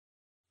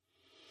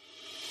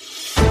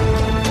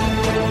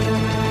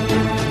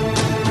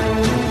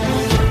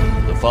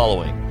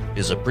following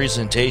is a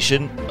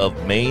presentation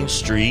of Main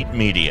Street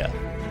Media,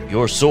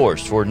 your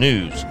source for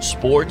news,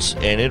 sports,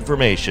 and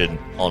information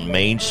on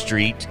Main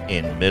Street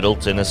in Middle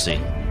Tennessee.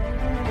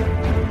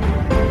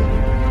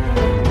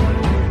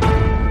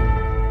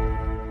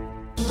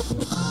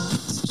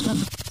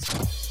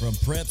 From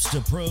preps to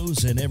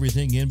pros and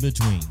everything in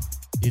between,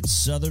 it's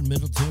Southern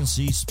Middle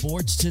Tennessee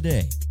Sports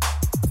Today.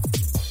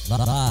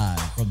 Live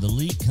from the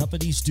Lee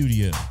Company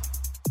studio.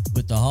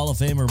 With the Hall of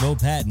Famer Mo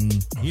Patton,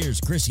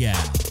 here's Chris Yow.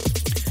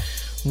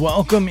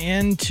 Welcome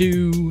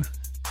into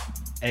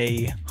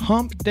a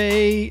hump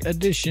day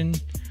edition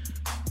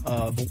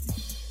of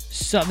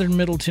Southern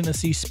Middle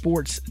Tennessee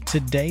Sports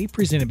Today,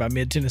 presented by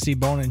Mid-Tennessee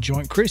Bone and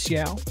Joint. Chris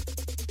Yow,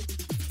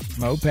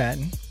 Mo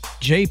Patton,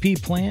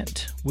 JP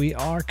Plant. We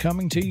are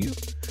coming to you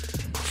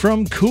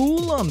from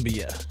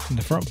Columbia, in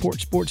the Front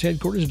Porch Sports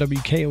headquarters of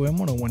WKOM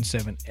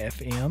 1017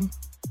 FM.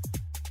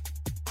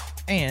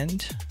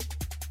 And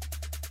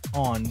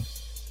on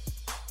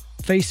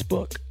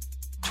Facebook,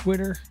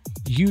 Twitter,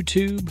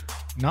 YouTube,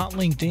 not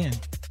LinkedIn.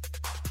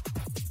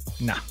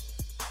 Nah.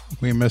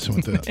 We ain't messing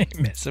with that. Ain't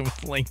messing with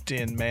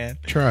LinkedIn, man.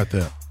 Try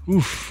that.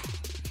 Oof.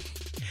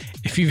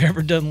 If you've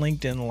ever done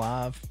LinkedIn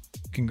Live,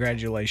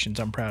 congratulations.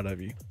 I'm proud of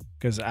you.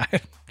 Because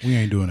we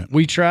ain't doing it.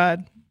 We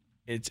tried.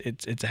 It's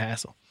a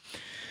hassle.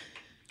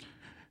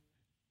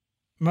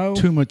 Mo,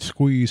 too much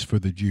squeeze for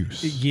the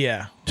juice.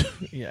 Yeah.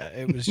 Yeah,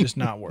 it was just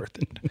not worth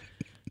it.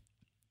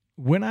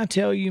 When I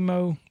tell you,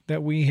 Mo,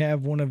 that we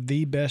have one of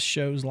the best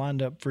shows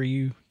lined up for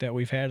you that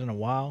we've had in a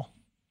while,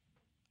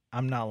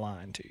 I'm not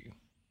lying to you.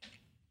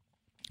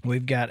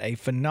 We've got a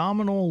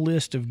phenomenal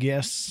list of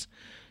guests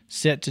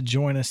set to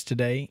join us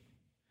today,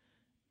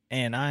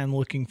 and I am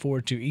looking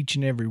forward to each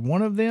and every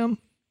one of them.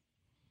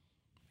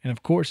 And,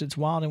 of course, it's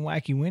Wild and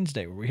Wacky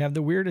Wednesday, where we have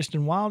the weirdest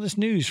and wildest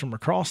news from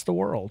across the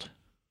world,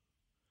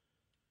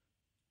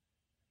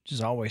 which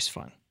is always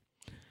fun.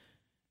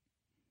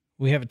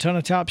 We have a ton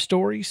of top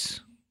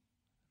stories.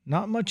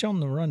 Not much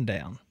on the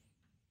rundown.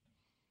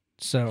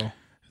 So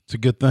it's a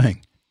good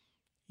thing.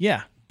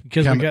 Yeah,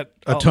 because we got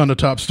a ton of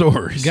top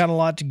stories. Got a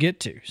lot to get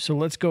to. So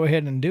let's go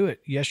ahead and do it.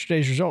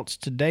 Yesterday's results,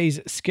 today's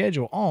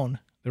schedule on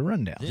the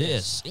rundown.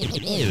 This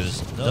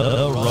is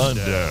the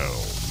rundown.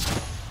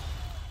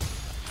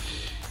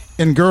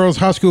 In girls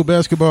high school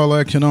basketball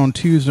action on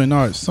Tuesday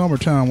night,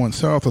 Summertown went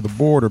south of the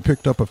border,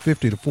 picked up a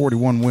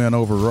 50-41 win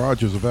over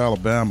Rogers of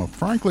Alabama.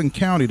 Franklin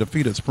County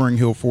defeated Spring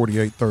Hill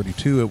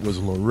 48-32. It was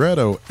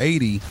Loretto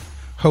 80,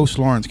 host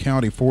Lawrence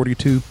County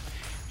 42.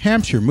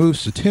 Hampshire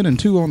moves to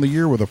 10-2 on the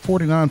year with a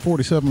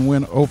 49-47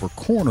 win over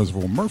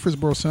Cornersville.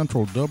 Murfreesboro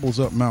Central doubles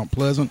up Mount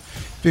Pleasant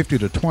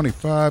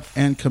 50-25,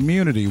 and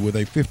Community with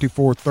a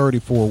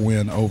 54-34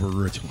 win over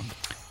Richland.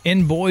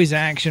 In boys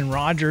action,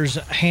 Rogers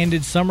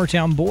handed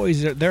Summertown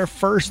boys their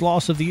first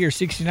loss of the year,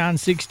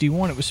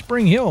 69-61. It was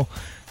Spring Hill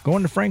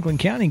going to Franklin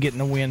County, getting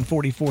the win,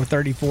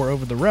 44-34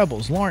 over the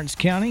Rebels. Lawrence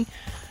County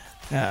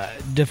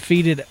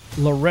defeated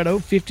Loretto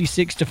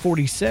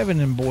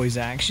 56-47 in boys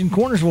action.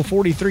 Cornersville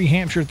 43,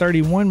 Hampshire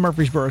 31.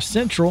 Murfreesboro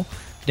Central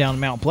down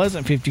Mount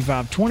Pleasant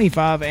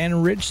 55-25,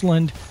 and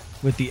Richland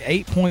with the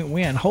 8-point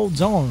win holds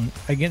on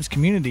against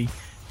Community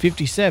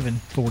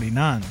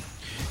 57-49.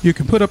 You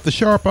can put up the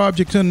sharp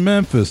objects in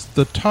Memphis.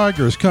 The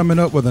Tigers coming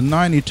up with a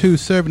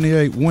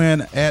 92-78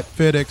 win at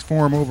FedEx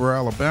Forum over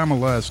Alabama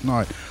last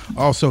night.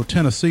 Also,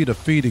 Tennessee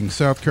defeating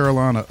South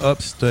Carolina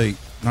upstate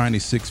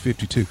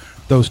 96-52.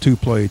 Those two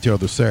play each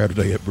other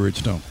Saturday at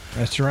Bridgestone.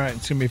 That's right.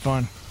 It's going to be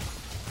fun.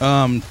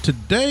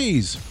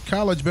 Today's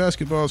college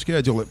basketball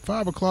schedule at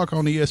 5 o'clock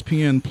on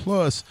ESPN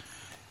Plus.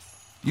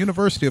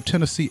 University of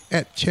Tennessee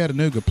at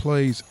Chattanooga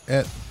plays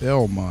at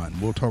Belmont.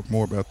 We'll talk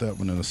more about that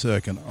one in a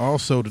second.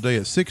 Also today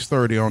at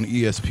 6:30 on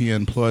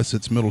ESPN Plus,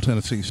 it's Middle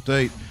Tennessee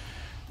State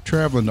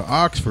traveling to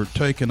Oxford,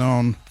 taking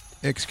on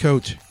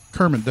ex-coach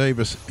Kermit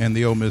Davis and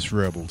the Ole Miss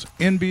Rebels.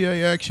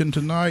 NBA action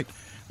tonight.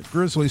 The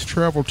Grizzlies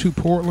travel to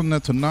Portland.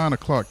 That's a 9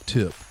 o'clock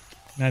tip.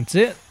 That's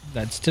it.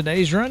 That's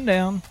today's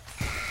rundown.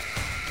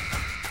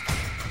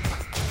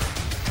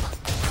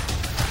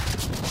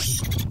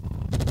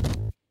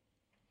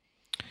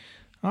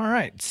 All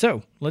right,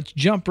 so let's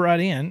jump right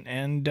in,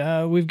 and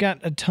we've got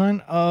a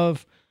ton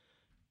of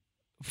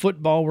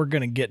football we're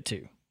going to get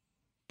to,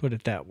 put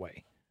it that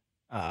way.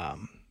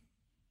 And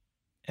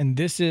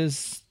this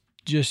is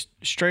just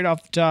straight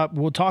off the top.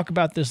 We'll talk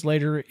about this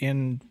later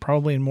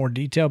probably in more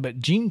detail, but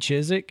Gene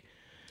Chizik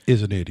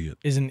is an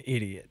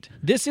idiot.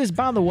 This is,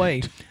 by the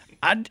way,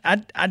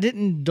 I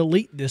didn't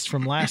delete this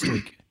from last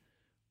week.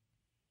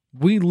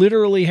 We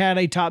literally had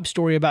a top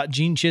story about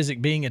Gene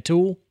Chizik being a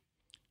tool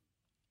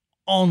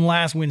on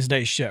last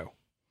Wednesday's show.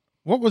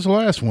 What was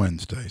last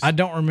Wednesday's? I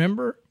don't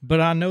remember, but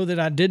I know that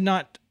I did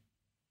not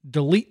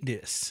delete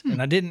this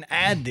and I didn't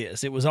add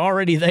this. It was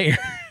already there.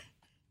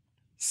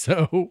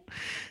 So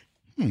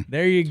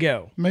there you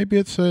go. Maybe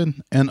it's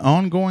an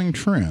ongoing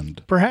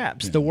trend.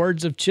 Perhaps. Yeah. The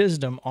words of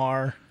Chisholm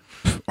are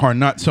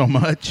not so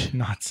much.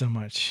 Not so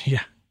much.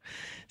 Yeah.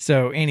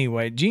 So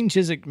anyway, Gene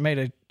Chizik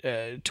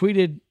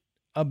tweeted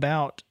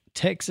about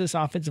Texas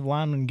offensive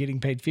linemen getting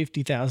paid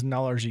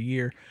 $50,000 a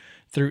year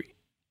through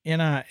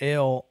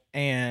NIL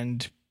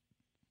and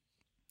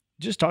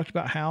just talked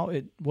about how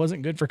it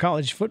wasn't good for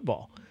college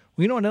football.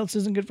 Well, you know what else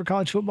isn't good for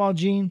college football,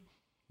 Gene?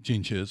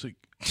 Gene Chizik.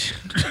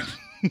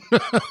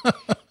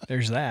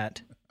 There's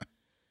that.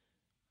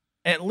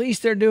 At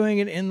least they're doing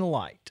it in the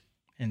light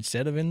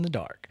instead of in the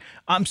dark.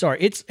 I'm sorry.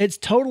 It's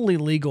totally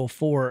legal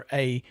for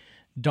a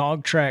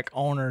dog track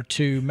owner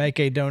to make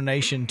a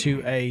donation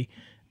to a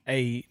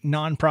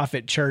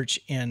nonprofit church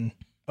in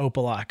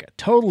Opelika.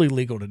 Totally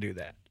legal to do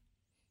that.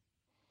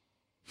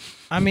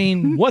 I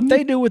mean, what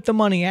they do with the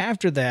money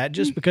after that,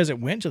 just because it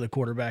went to the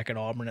quarterback at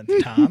Auburn at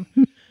the time,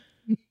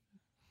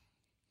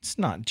 it's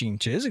not Gene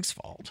Chizik's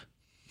fault.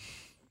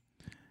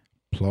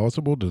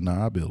 Plausible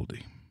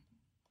deniability.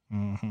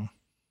 Mm-hmm.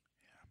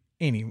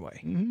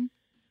 Anyway,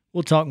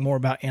 we'll talk more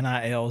about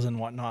NILs and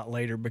whatnot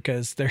later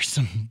because there's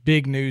some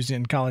big news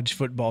in college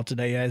football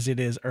today as it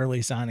is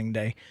early signing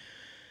day.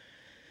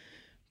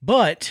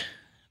 But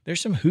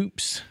there's some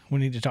hoops we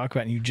need to talk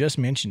about, and you just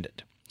mentioned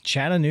it.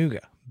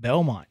 Chattanooga,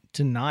 Belmont,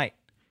 tonight,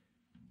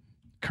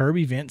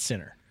 Kirby Event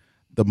Center.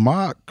 The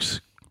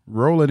Mocs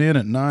rolling in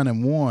at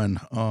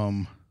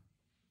 9-1.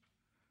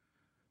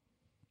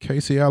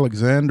 Casey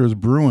Alexander's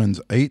Bruins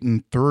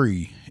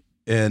 8-3,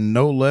 and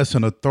no less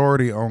an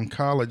authority on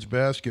college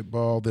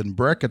basketball than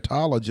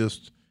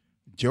bracketologist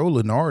Joe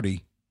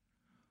Lunardi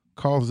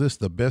calls this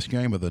the best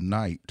game of the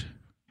night.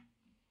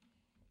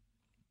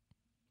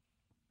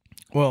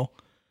 Well,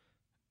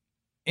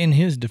 in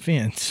his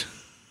defense,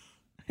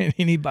 and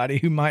anybody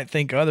who might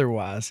think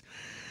otherwise,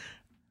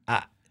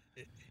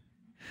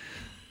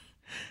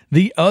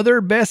 the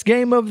other best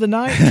game of the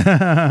night,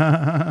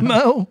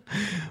 Mo,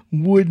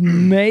 would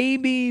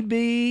maybe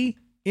be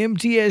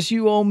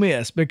MTSU Ole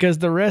Miss because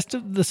the rest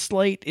of the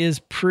slate is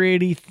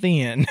pretty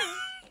thin.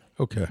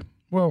 Okay.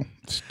 Well,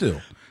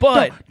 still.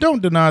 But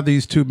don't deny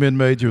these two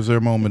mid-majors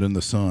their moment in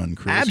the sun,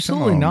 Chris.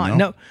 Absolutely not. No.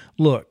 No,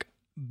 look,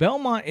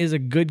 Belmont is a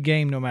good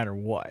game no matter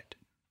what.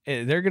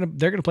 They're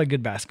gonna play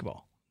good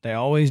basketball. They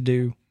always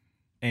do.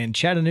 And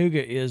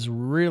Chattanooga is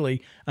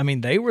really, I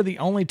mean, they were the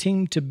only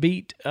team to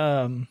beat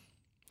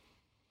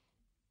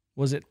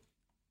was it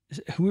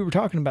we were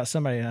talking about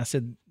somebody and I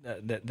said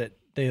that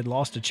they had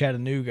lost to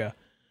Chattanooga.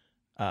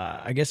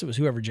 I guess it was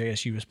whoever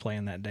JSU was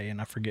playing that day,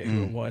 and I forget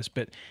who it was.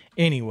 But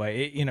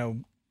anyway,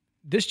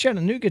 this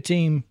Chattanooga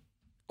team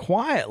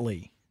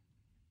quietly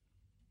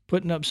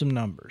putting up some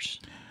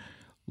numbers.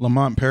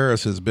 Lamont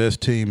Paris'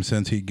 best team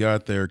since he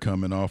got there,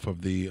 coming off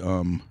of the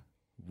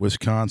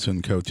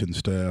Wisconsin coaching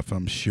staff,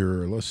 I'm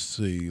sure. Let's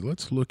see.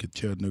 Let's look at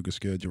Chattanooga's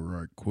schedule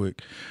right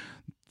quick.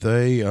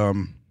 They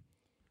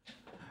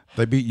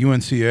beat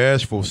UNC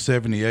Asheville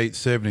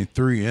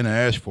 78-73 in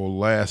Asheville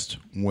last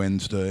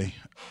Wednesday.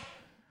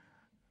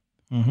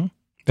 Mm-hmm.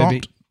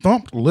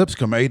 Thumped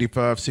Lipscomb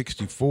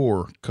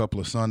 85-64 a couple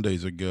of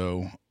Sundays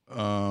ago.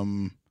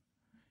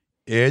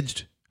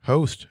 Edged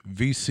host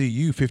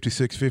VCU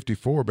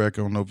 56-54 back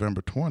on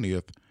November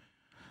 20th.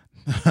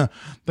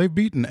 They've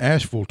beaten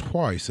Asheville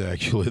twice,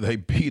 actually. They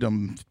beat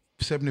them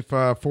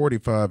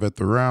 75-45 at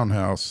the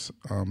Roundhouse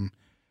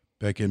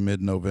back in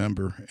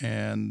mid-November.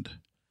 And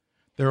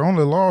their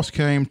only loss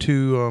came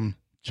to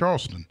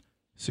Charleston,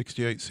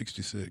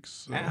 68-66.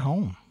 So. At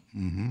home.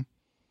 Mm-hmm.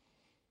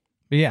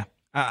 But yeah,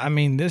 I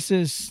mean, this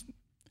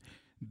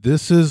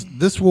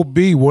will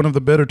be one of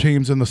the better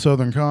teams in the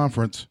Southern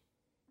Conference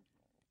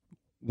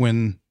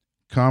when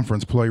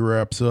conference play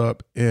wraps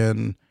up,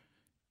 and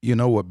you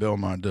know what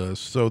Belmont does.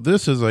 So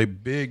this is a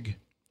big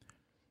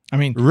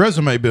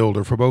resume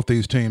builder for both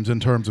these teams in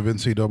terms of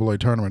NCAA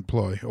tournament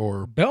play.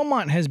 Or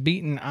Belmont has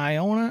beaten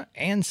Iona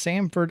and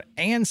Samford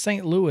and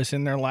St. Louis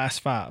in their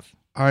last 5.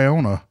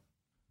 Iona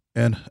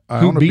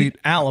who beat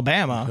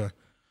Alabama.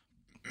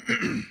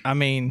 Okay. I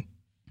mean,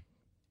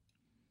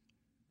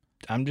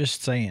 I'm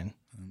just saying.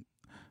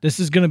 This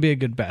is going to be a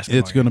good basketball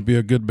It's going to be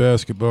a good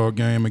basketball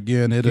game.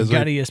 Again, You've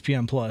got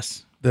ESPN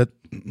Plus.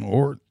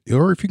 Or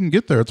if you can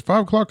get there, it's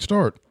 5 o'clock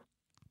start.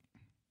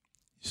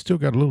 You still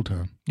got a little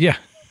time. Yeah.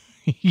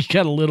 You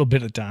got a little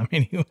bit of time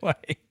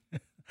anyway.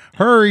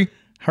 Hurry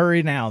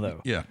now,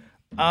 though. Yeah.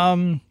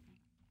 Talking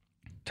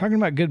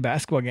about good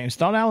basketball games.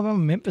 Thought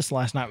Alabama-Memphis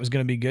last night was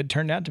going to be good.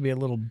 Turned out to be a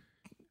little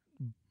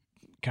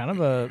kind of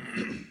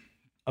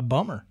a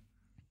bummer.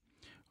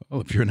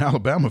 Well, if you're an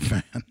Alabama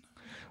fan.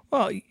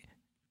 Well,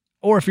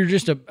 or if you're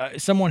just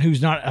someone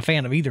who's not a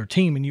fan of either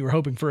team and you were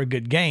hoping for a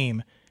good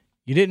game,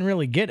 you didn't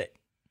really get it.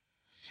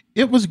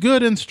 It was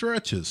good in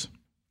stretches.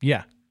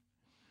 Yeah.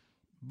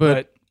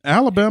 But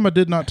Alabama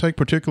did not take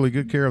particularly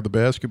good care of the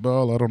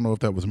basketball. I don't know if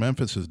that was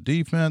Memphis's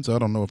defense. I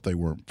don't know if they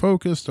weren't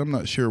focused. I'm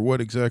not sure what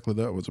exactly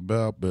that was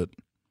about, but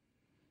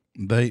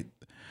they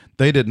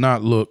did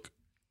not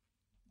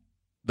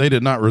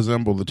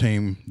resemble the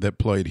team that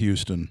played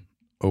Houston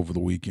over the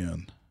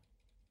weekend.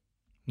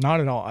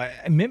 Not at all.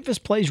 Memphis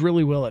plays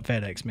really well at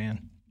FedEx,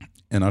 man.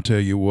 And I'll tell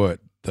you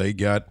what, they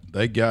got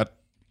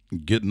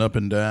getting up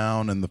and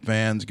down, and the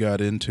fans got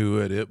into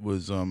it. It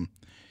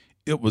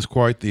was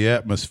quite the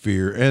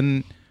atmosphere,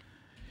 and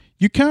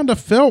you kind of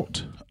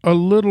felt a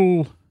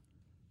little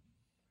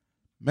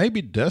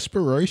maybe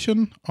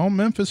desperation on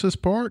Memphis's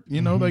part.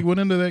 You know, they went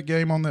into that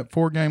game on that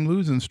 4-game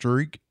losing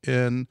streak,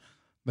 and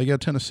they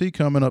got Tennessee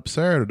coming up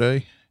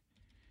Saturday.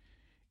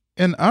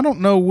 And I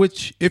don't know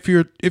which, if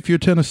you're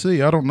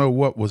Tennessee, I don't know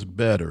what was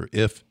better.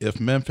 If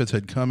Memphis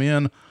had come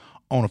in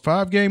on a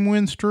 5-game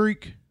win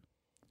streak,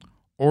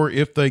 or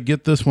if they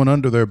get this one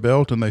under their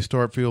belt and they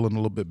start feeling a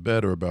little bit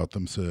better about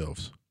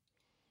themselves.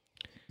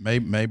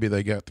 Maybe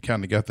they got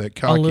that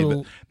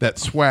cocky, that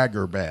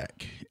swagger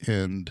back.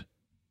 And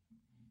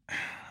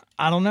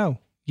I don't know.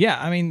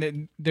 Yeah, I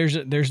mean, there's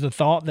the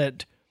thought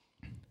that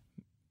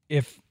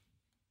if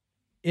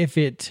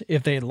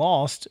they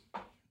lost,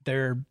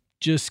 they're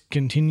just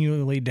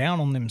continually down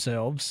on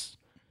themselves.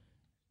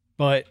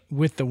 But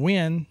with the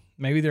win,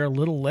 maybe they're a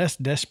little less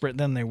desperate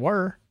than they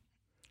were.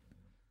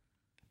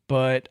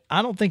 But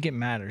I don't think it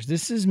matters.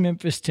 This is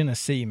Memphis,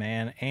 Tennessee,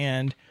 man.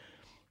 And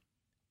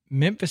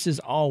Memphis is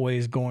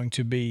always going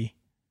to be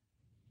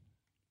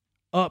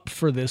up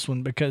for this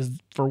one because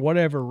for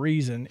whatever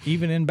reason,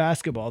 even in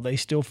basketball, they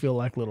still feel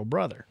like little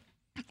brother.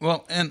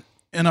 Well, and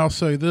I'll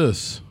say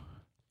this.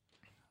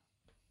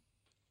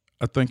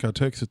 I think I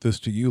texted this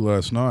to you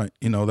last night.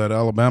 You know, that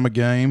Alabama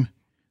game,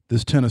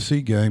 this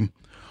Tennessee game,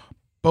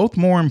 both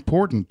more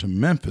important to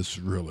Memphis,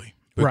 really,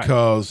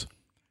 because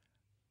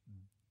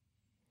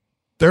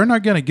they're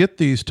not going to get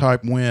these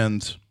type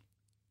wins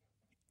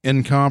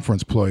in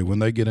conference play when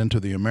they get into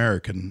the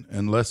American,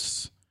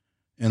 unless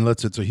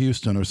it's a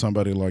Houston or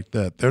somebody like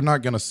that. They're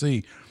not going to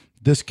see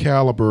this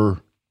caliber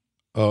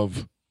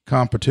of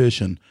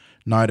competition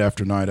night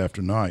after night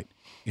after night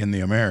in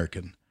the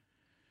American.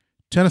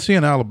 Tennessee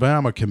and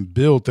Alabama can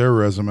build their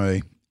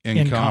resume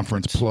in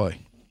conference play.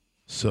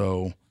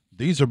 So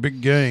these are big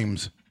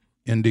games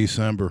in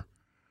December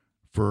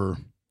for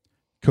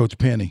Coach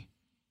Penny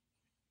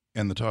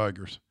and the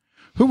Tigers,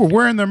 who were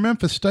wearing their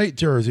Memphis State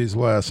jerseys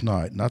last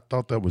night, and I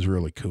thought that was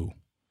really cool.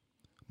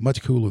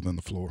 Much cooler than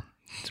the floor.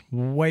 It's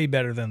way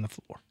better than the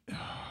floor.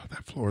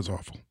 That floor is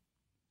awful.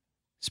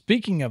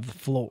 Speaking of the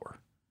floor,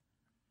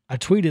 I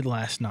tweeted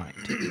last night,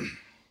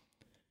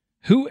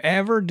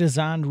 whoever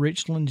designed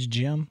Richland's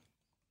gym,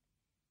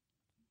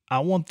 I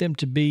want them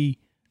to be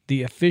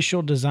the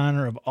official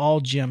designer of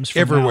all gyms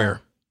from everywhere.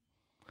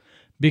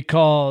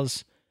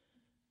 Because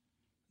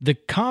the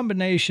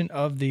combination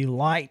of the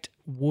light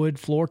wood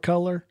floor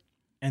color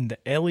and the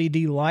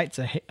LED lights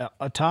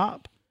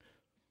atop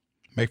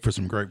make for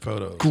some great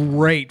photos.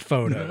 Great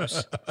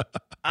photos.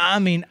 I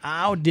mean,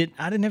 I didn't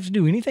have to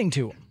do anything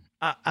to them.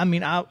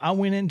 I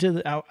went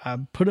into I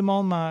put them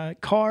on my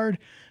card,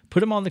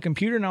 put them on the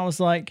computer, and I was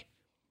like,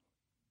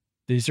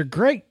 these are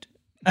great.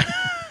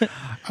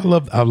 I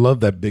love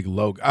that big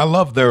logo. I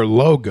love their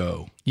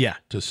logo. Yeah.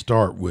 To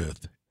start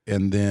with,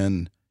 and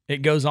then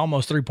it goes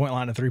almost 3-point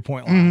line to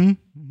 3-point line,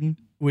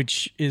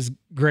 which is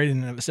great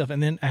in and of itself.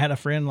 And then I had a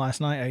friend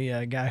last night,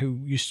 a guy who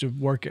used to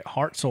work at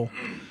Hartselle,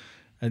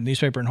 a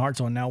newspaper in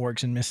Hartselle, and now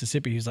works in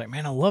Mississippi. He's like,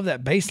 man, I love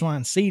that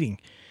baseline seating.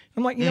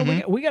 I'm like, you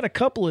know, we got a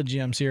couple of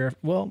gyms here.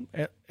 Well,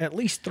 at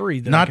least 3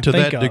 that not I can to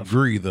think that of.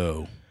 degree,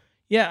 though.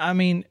 Yeah, I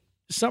mean,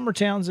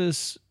 Summertown's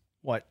is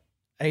what,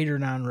 8 or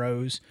 9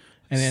 rows,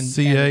 and then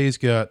CA's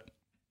got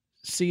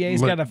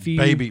a few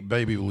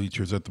baby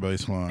bleachers at the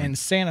baseline, and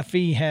Santa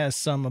Fe has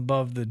some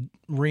above the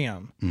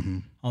rim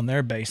on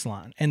their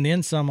baseline, and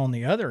then some on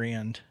the other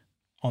end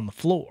on the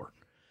floor.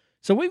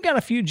 So we've got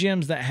a few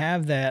gyms that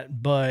have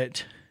that,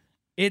 but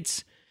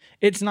it's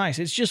nice.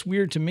 It's just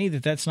weird to me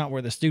that that's not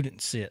where the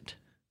students sit.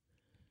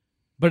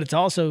 But it's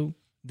also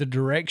the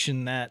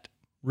direction that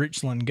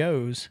Richland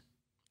goes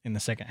in the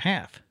second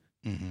half.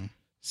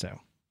 So,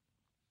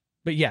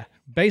 but yeah,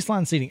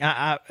 baseline seating.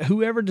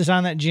 Whoever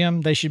designed that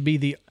gym, they should be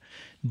the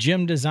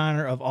gym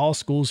designer of all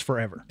schools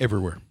forever.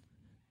 Everywhere.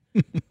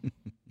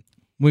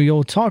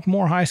 We'll talk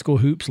more high school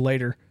hoops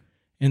later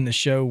in the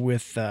show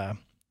with, but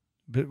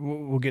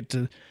we'll get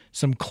to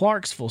some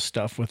Clarksville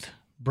stuff with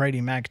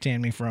Brady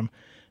McTamney from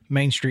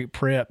Main Street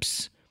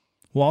Preps.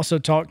 We'll also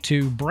talk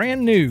to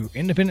brand new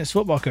Independence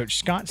football coach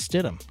Scott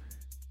Stidham.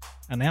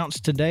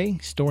 Announced today,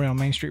 story on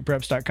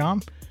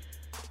MainStreetPreps.com.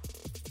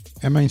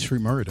 And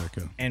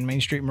MainStreetMurray.com. And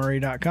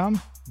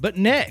MainStreetMurray.com. But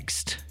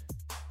next,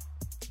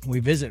 we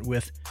visit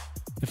with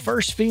the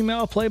first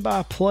female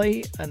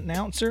play-by-play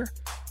announcer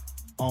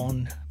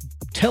on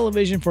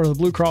television for the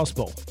Blue Cross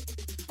Bowl,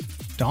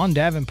 Dawn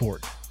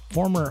Davenport,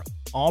 former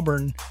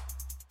Auburn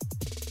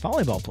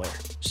volleyball player.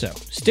 So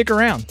stick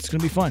around. It's going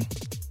to be fun.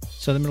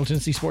 Southern Middle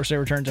Tennessee Sports Day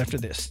returns after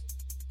this.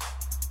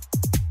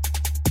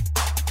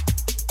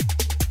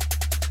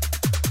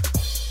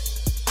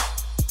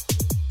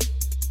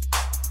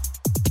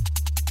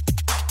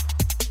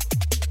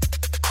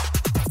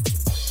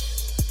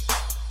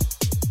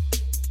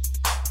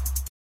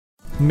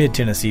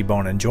 Mid-Tennessee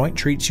Bone & Joint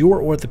treats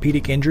your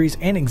orthopedic injuries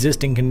and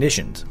existing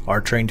conditions. Our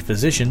trained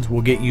physicians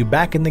will get you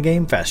back in the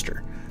game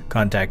faster.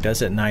 Contact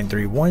us at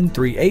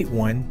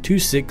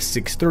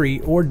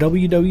 931-381-2663 or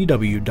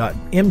www.mtbj.net.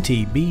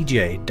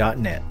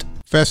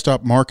 Fast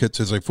Stop Markets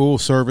is a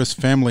full-service,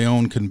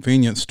 family-owned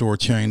convenience store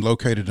chain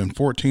located in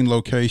 14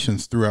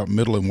 locations throughout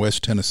Middle and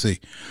West Tennessee.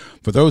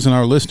 For those in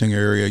our listening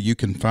area, you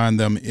can find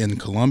them in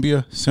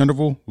Columbia,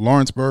 Centerville,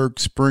 Lawrenceburg,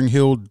 Spring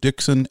Hill,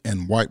 Dixon,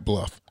 and White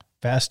Bluff.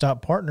 Fast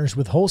Stop partners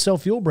with wholesale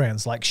fuel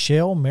brands like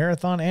Shell,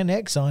 Marathon, and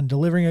Exxon,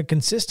 delivering a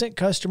consistent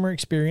customer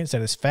experience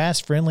that is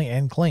fast, friendly,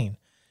 and clean.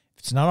 If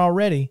it's not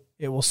already,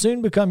 it will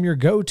soon become your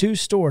go-to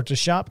store to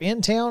shop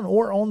in town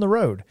or on the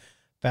road.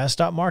 Fast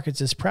Stop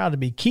Markets is proud to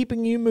be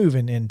keeping you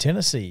moving in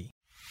Tennessee.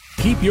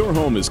 Keep your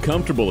home as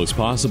comfortable as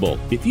possible.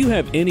 If you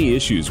have any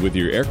issues with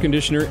your air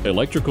conditioner,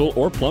 electrical,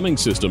 or plumbing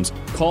systems,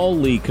 call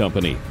Lee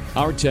Company.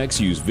 Our techs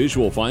use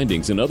visual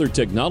findings and other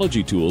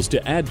technology tools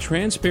to add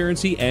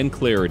transparency and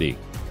clarity.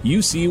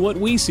 You see what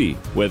we see,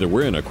 whether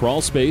we're in a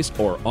crawl space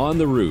or on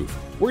the roof.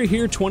 We're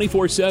here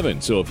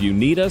 24/7, so if you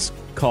need us,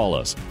 call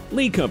us.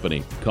 Lee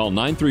Company. Call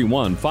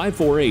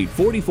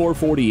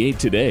 931-548-4448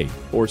 today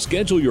or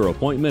schedule your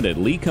appointment at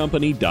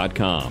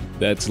leecompany.com.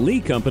 That's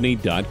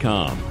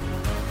leecompany.com.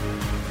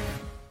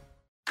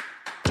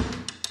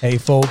 Hey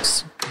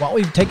folks, while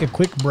we take a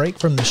quick break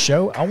from the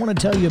show, I want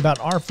to tell you about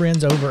our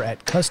friends over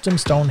at Custom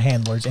Stone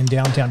Handlers in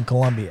downtown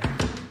Columbia.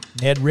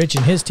 Ned Rich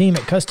and his team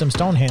at Custom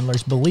Stone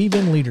Handlers believe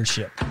in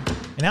leadership.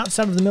 And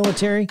outside of the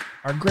military,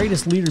 our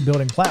greatest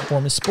leader-building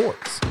platform is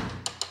sports.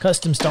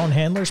 Custom Stone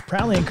Handlers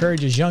proudly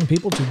encourages young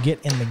people to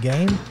get in the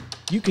game.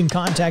 You can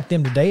contact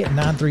them today at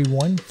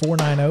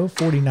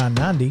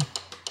 931-490-4990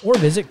 or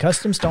visit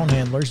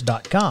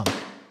CustomStonehandlers.com.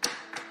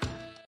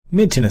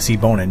 Mid-Tennessee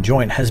Bone and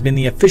Joint has been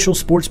the official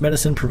sports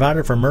medicine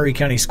provider for Maury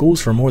County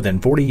Schools for more than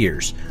 40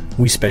 years.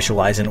 We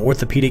specialize in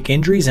orthopedic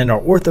injuries, and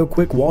our Ortho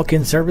Quick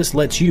walk-in service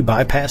lets you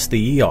bypass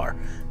the ER.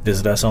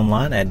 Visit us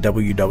online at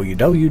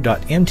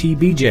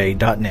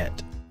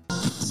www.mtbj.net.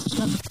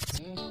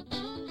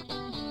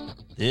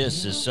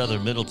 This is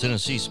Southern Middle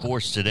Tennessee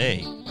Sports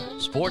Today.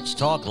 Sports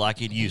talk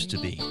like it used to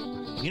be.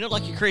 You know,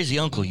 like your crazy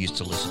uncle used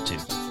to listen to.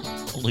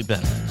 Only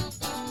better.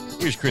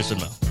 Here's Chris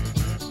and Mo.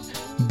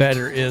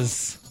 Better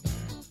is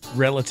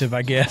relative,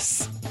 I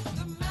guess.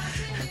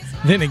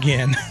 Then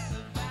again.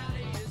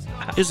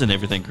 Isn't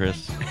everything,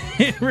 Chris?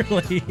 It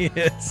really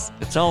is.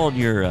 It's all in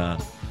your,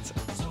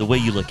 the way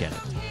you look at it.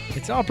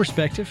 It's all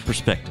perspective.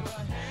 Perspective.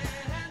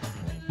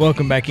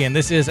 Welcome back in.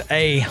 This is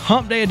a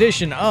Hump Day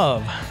edition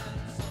of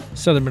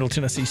Southern Middle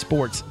Tennessee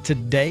Sports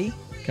Today,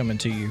 coming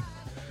to you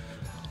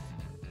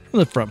from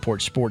the Front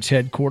Porch Sports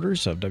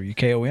headquarters of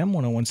WKOM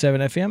 101.7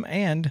 FM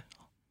and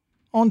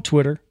on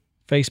Twitter,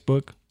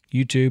 Facebook,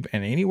 YouTube,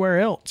 and anywhere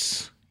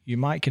else you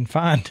might can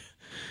find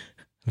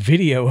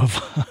video of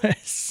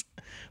us.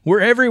 We're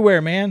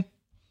everywhere, man.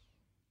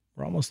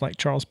 We're almost like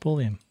Charles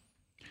Pulliam.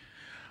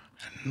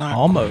 Not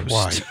almost.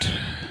 Quite.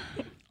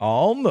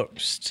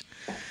 Almost.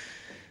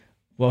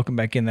 Welcome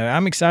back in there.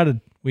 I'm excited.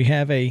 We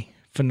have a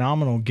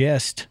phenomenal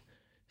guest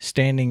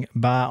standing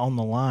by on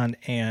the line.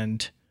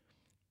 And,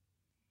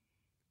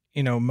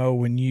 you know, Mo,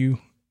 when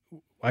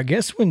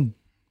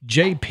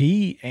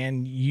JP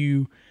and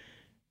you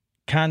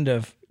kind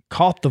of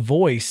caught the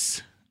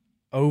voice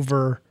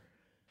over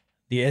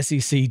the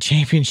SEC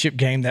championship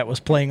game that was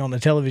playing on the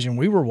television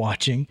we were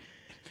watching.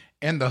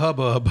 And the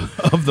hubbub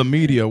of the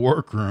media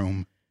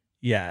workroom.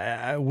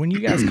 Yeah, when you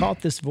guys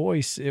caught this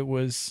voice, it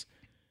was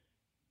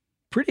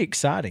pretty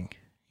exciting,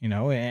 you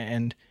know,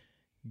 and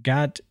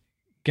got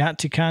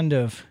to kind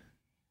of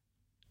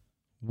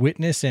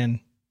witness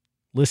and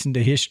listen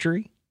to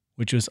history,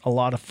 which was a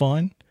lot of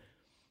fun.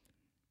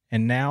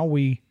 And now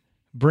we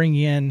bring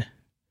in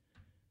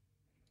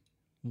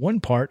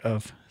one part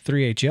of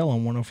 3HL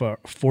on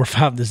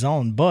 104.5 The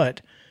Zone,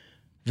 but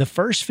the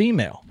first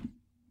female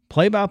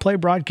play-by-play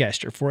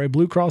broadcaster for a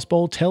Blue Cross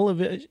Bowl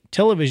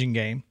television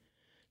game,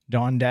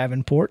 Dawn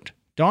Davenport.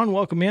 Dawn,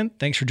 welcome in.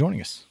 Thanks for joining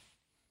us.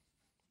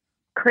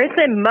 Chris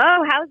and Mo,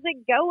 how's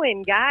it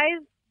going, guys?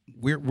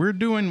 We're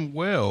doing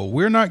well.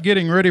 We're not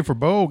getting ready for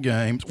bowl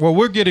games. Well,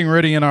 we're getting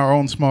ready in our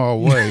own small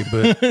way,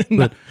 but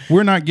but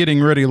we're not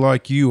getting ready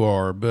like you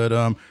are. But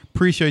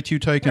appreciate you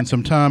taking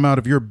some time out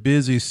of your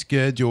busy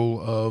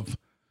schedule of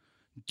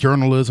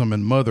journalism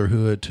and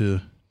motherhood to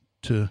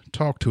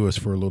talk to us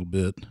for a little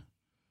bit.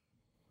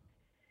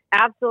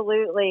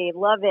 Absolutely.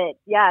 Love it.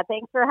 Yeah,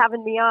 thanks for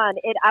having me on.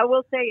 I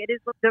will say it is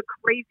the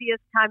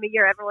craziest time of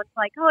year. Everyone's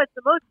like, oh, it's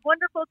the most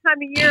wonderful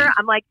time of year.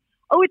 I'm like,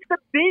 oh, it's the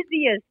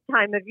busiest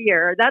time of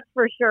year. That's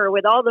for sure.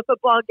 With all the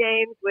football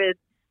games, with,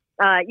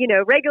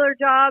 regular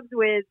jobs,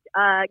 with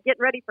getting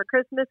ready for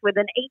Christmas with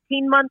an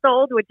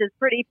 18-month-old, which is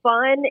pretty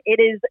fun. It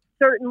is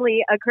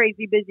certainly a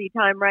crazy busy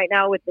time right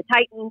now with the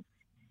Titans,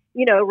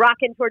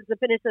 rocking towards the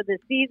finish of the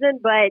season.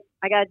 But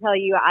I got to tell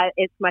you,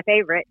 it's my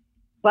favorite.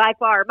 By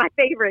far my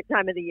favorite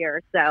time of the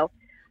year. So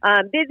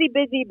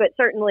busy, but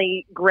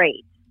certainly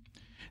great.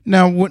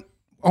 Now,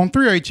 on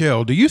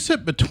 3HL, do you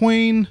sit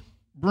between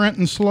Brent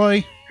and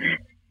Slay?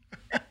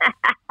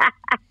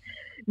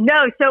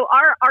 No. So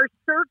our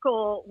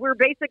circle, we're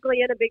basically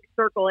in a big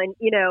circle, and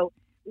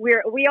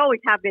we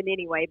always have been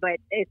anyway. But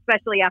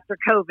especially after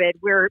COVID,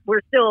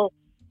 we're still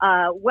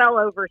well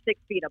over 6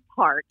 feet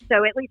apart.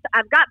 So at least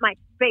I've got my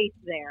space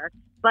there.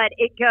 But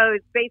it goes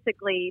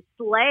basically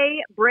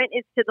Slay, Brent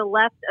is to the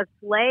left of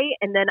Slay,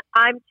 and then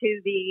I'm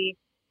to the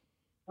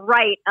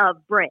right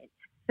of Brent.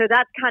 So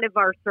that's kind of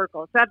our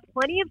circle. So I have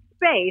plenty of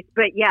space,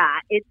 but yeah,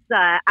 it's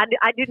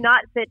I do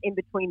not sit in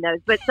between those.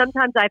 But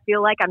sometimes I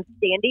feel like I'm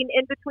standing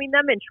in between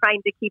them and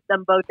trying to keep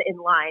them both in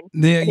line.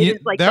 Yeah, it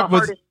is like the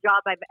hardest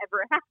job I've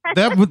ever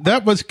had.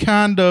 That was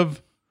kind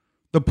of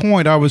the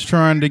point I was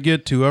trying to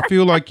get to. I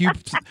feel like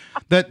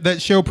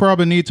that show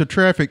probably needs a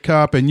traffic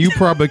cop, and you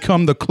probably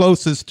come the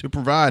closest to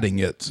providing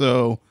it.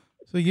 So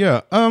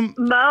yeah. Mo,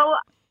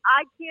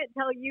 I can't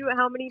tell you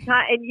how many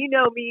times, and you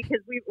know me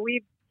because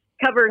we've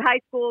covered high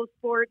school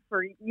sports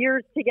for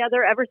years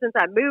together. Ever since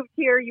I moved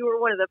here, you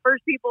were one of the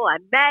first people I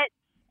met,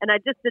 and I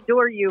just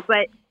adore you.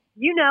 But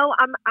you know,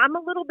 I'm a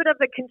little bit of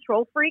a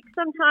control freak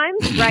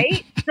sometimes,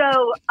 right?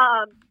 So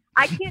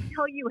I can't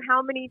tell you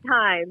how many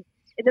times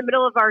in the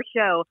middle of our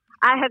show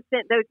I have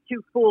sent those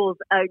two fools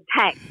a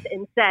text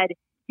and said,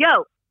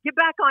 "Yo, get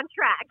back on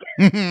track."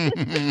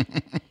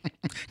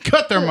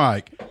 Cut their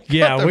mic.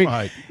 Yeah, Cut their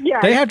mic.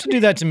 Yeah. They have to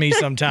do that to me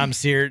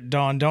sometimes here,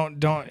 Dawn.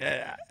 Don't.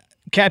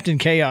 Captain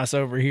Chaos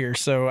over here.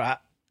 So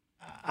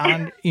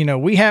I'm, you know,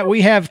 we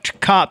have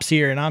cops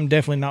here, and I'm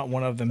definitely not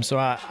one of them. So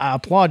I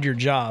applaud your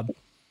job.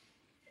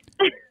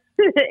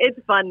 It's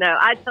fun though.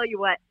 I tell you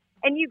what,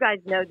 and you guys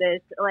know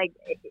this. Like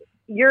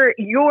your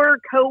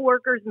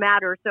coworkers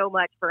matter so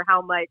much for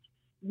how much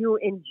you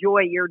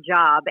enjoy your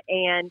job.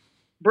 And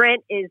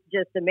Brent is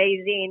just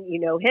amazing. You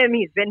know him;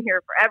 he's been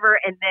here forever.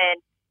 And then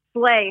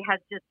Slay has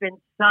just been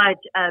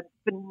such a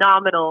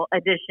phenomenal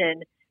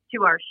addition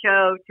to our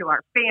show, to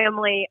our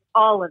family,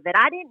 all of it.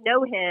 I didn't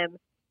know him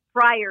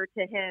prior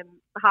to him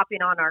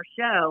hopping on our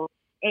show,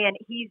 and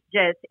he's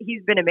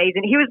been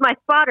amazing. He was my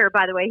spotter,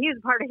 by the way. He was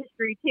part of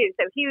history too.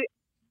 So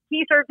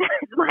he served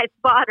as my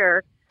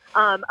spotter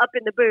up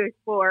in the booth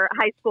for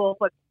high school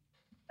football.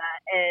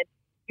 And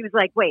he was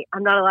like, "Wait,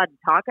 I'm not allowed to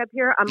talk up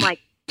here?" I'm like,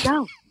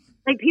 "No."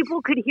 Like,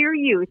 people could hear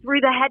you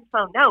through the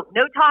headphone.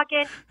 No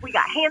talking. We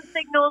got hand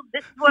signals.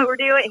 This is what we're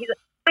doing. He's like,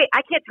 "Wait,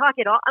 I can't talk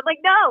at all." I'm like,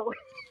 "No."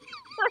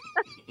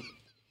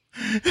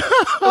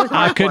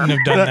 I couldn't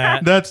have done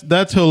that.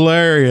 That's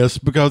hilarious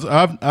because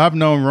I've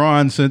known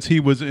Ron since he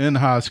was in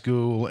high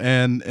school,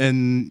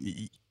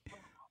 and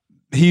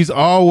he's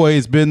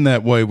always been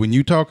that way. When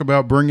you talk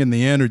about bringing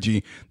the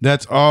energy,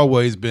 that's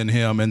always been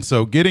him. And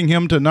so getting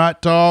him to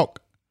not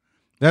talk,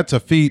 that's a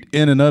feat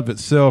in and of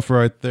itself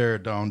right there,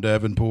 Dawn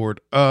Davenport.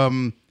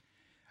 Going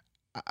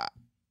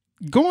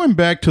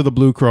back to the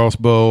Blue Cross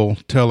Bowl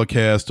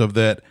telecast of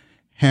that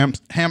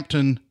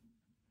Hampton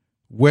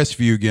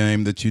Westview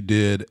game that you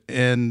did,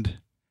 and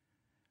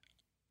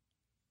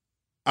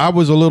I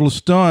was a little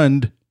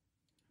stunned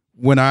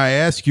when I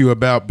asked you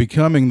about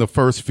becoming the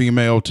first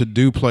female to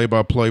do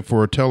play-by-play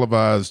for a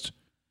televised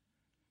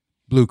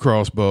Blue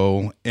Cross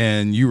Bowl,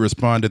 and you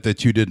responded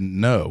that you didn't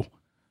know.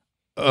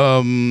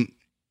 I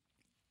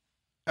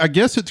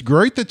guess it's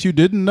great that you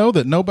didn't know,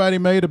 that nobody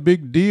made a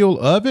big deal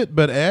of it,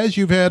 but as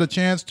you've had a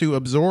chance to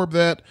absorb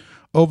that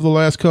over the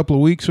last couple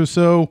of weeks or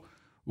so,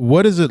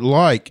 what is it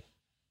like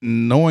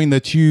knowing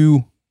that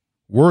you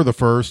were the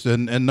first,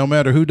 and no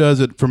matter who does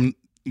it from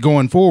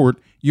going forward,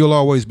 you'll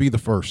always be the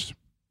first?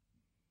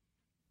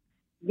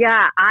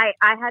 Yeah, I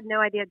had no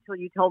idea until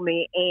you told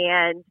me,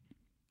 and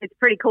it's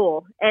pretty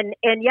cool. And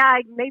yeah,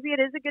 maybe it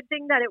is a good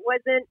thing that it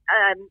wasn't,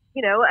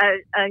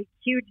 a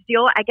huge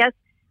deal.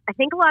 I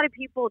think a lot of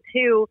people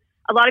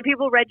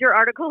read your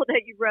article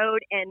that you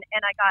wrote, and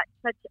I got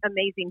such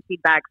amazing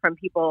feedback from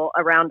people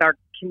around our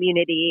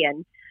community,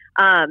 and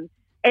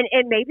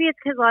maybe it's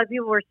because a lot of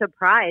people were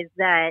surprised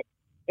that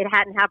it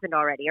hadn't happened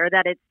already, or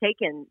that it's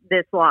taken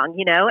this long,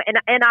 you know?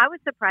 And I was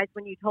surprised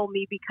when you told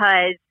me,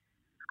 because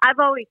I've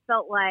always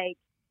felt like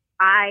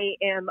I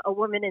am a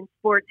woman in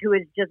sports who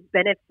is just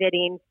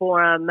benefiting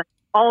from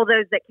all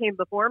those that came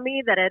before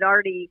me that had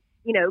already,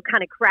 you know,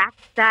 kind of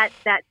cracked that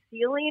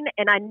ceiling.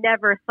 And I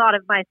never thought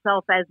of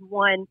myself as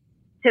one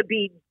to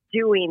be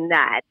doing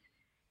that,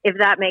 if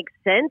that makes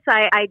sense.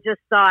 I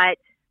just thought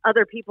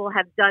other people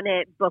have done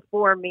it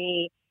before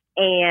me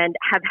and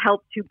have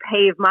helped to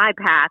pave my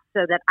path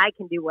so that I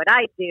can do what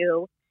I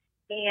do.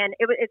 And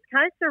it's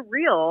kind of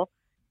surreal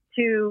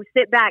to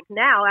sit back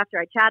now after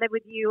I chatted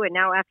with you, and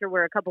now after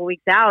we're a couple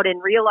weeks out,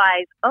 and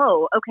realize,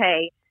 oh,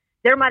 okay,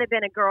 there might have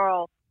been a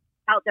girl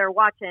out there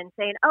watching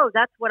saying, oh,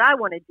 that's what I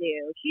want to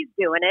do. She's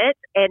doing it.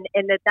 And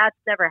that's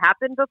never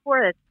happened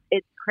before.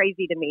 It's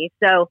crazy to me.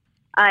 So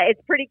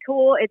it's pretty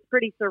cool. It's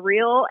pretty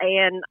surreal.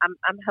 And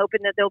I'm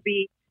hoping that there'll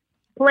be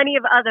plenty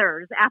of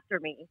others after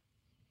me.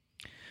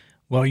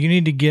 Well, you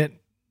need to get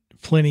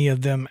plenty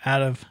of them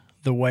out of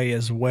the way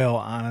as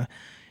well.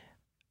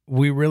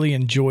 We really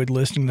enjoyed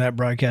listening to that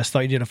broadcast.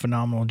 Thought you did a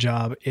phenomenal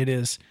job. It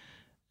is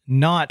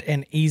not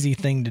an easy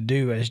thing to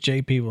do, as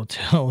JP will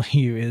tell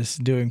you, is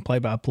doing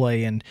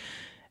play-by-play. And,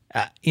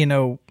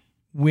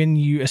 when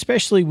you,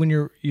 especially when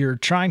you're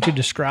trying to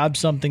describe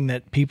something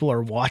that people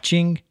are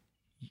watching,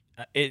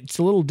 it's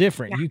a little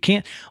different. Yeah. You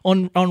can't,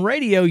 on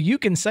radio, you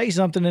can say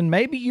something and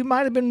maybe you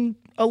might have been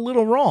a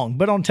little wrong,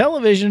 but on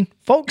television,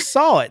 folks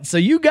saw it, so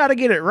you got to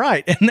get it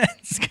right, and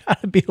that's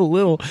got to be a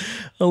little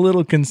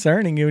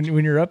concerning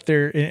when you're up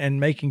there and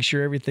making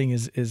sure everything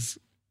is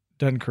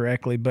done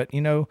correctly. But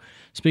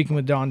speaking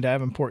with Don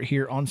Davenport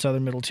here on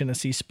Southern Middle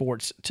Tennessee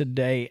Sports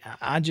Today,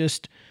 I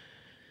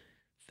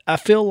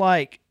feel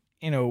like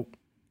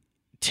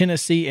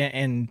Tennessee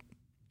and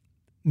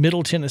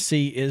Middle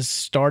Tennessee is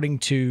starting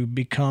to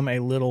become a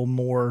little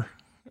more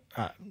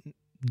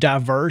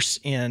diverse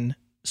in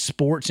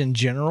sports in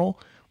general.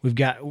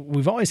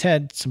 We've always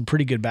had some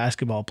pretty good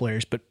basketball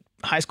players, but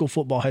high school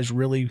football has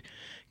really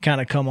kind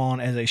of come on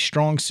as a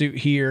strong suit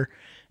here.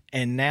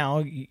 And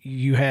now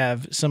you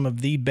have some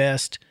of the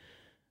best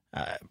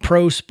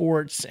pro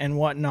sports and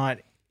whatnot.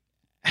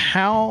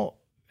 How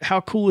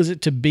cool is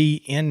it to be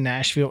in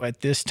Nashville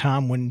at this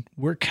time when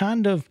we're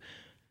kind of,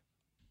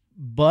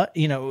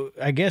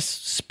 I guess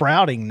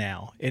sprouting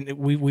now, and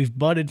we've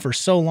budded for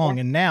so long,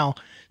 and now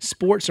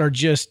sports are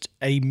just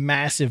a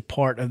massive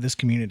part of this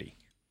community.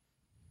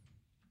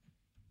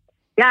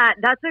 Yeah,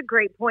 that's a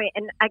great point.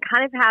 And I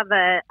kind of have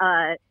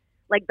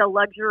the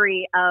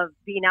luxury of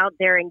being out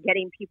there and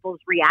getting people's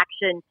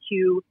reaction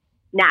to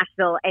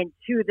Nashville and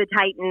to the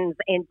Titans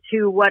and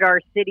to what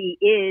our city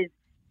is,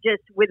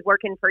 just with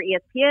working for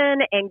ESPN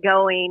and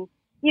going,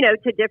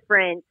 to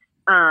different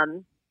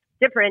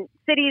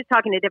cities,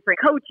 talking to different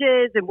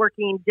coaches and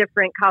working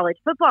different college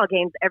football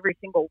games every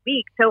single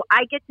week. So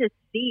I get to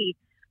see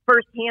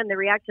firsthand the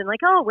reaction, like,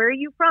 oh, where are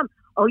you from?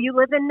 Oh, you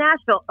live in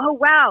Nashville. Oh,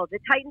 wow, the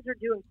Titans are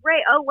doing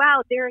great. Oh,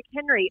 wow, Derrick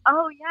Henry.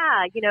 Oh,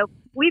 yeah,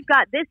 we've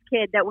got this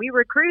kid that we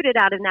recruited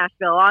out of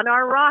Nashville on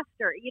our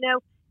roster.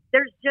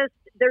 There's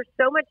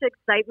so much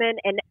excitement,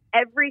 and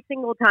every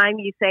single time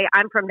you say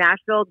I'm from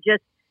Nashville,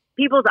 just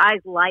people's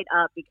eyes light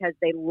up because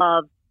they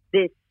love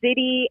this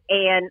city,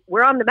 and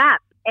we're on the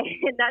map.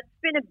 And that's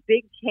been a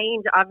big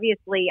change.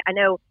 Obviously, I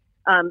know,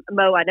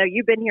 Mo, I know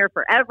you've been here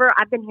forever.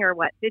 I've been here,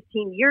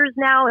 15 years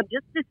now. And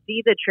just to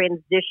see the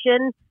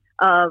transition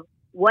of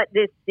what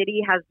this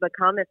city has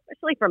become,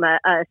 especially from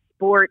a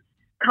sports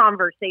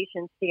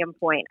conversation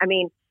standpoint. I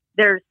mean,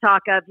 there's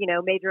talk of,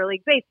 Major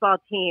League Baseball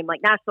team,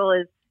 like Nashville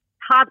is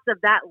tops of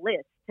that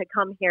list to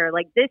come here.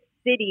 Like, this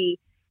city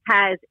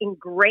has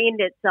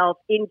ingrained itself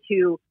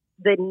into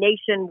the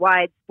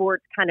nationwide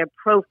sports kind of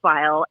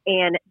profile.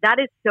 And that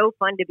is so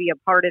fun to be a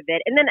part of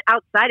it. And then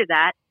outside of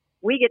that,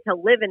 we get to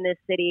live in this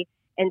city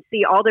and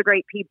see all the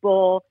great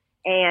people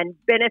and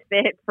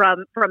benefit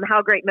from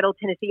how great Middle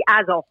Tennessee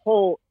as a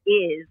whole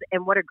is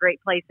and what a great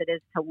place it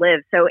is to live.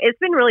 So it's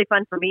been really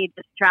fun for me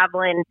just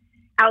traveling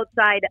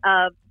outside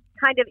of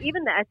kind of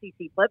even the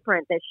SEC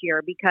footprint this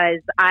year, because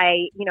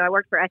I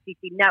worked for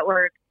SEC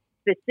Network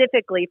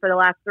specifically for the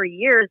last 3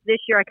 years. This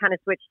year I kind of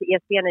switched to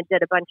ESPN and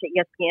did a bunch of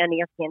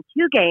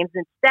ESPN2 games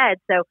instead.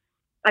 So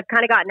I've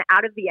kind of gotten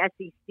out of the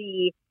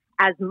SEC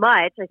as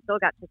much. I still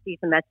got to see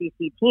some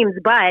SEC teams,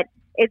 but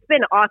it's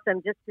been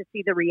awesome just to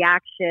see the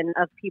reaction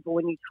of people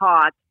when you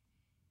talk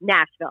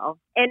Nashville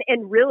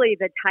and really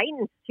the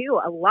Titans too.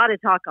 A lot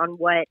of talk on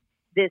what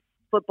this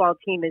football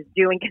team is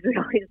doing, because we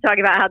always talk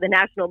about how the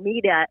national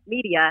media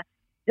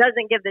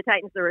doesn't give the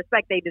Titans the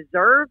respect they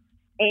deserve.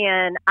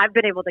 And I've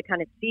been able to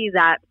kind of see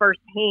that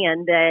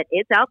firsthand, that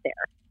it's out there.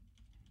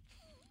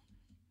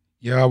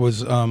 Yeah,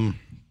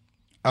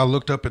 I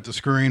looked up at the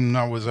screen and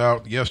I was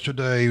out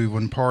yesterday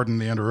when Pardon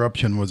the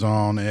Interruption was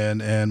on,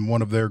 and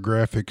one of their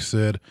graphics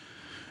said,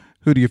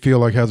 who do you feel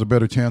like has a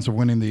better chance of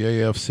winning the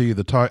AFC,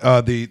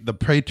 the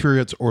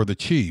Patriots or the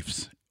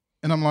Chiefs?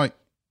 And I'm like,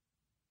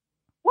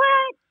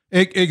 what?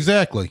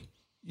 Exactly.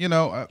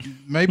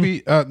 Maybe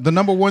the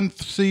number 1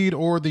 seed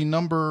or the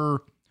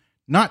number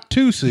not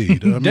 2 seed.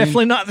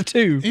 Definitely not the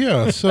 2.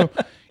 Yeah. So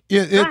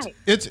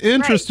it's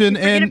interesting.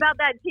 Right. And about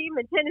that team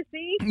in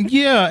Tennessee.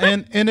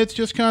 Yeah. And it's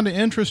just kind of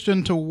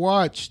interesting to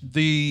watch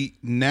the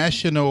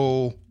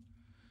national,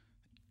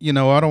 I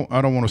don't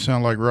want to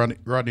sound like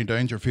Rodney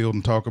Dangerfield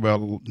and talk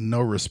about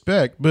no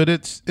respect, but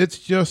it's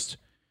just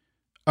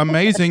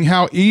amazing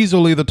how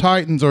easily the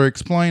Titans are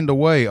explained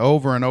away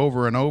over and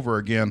over and over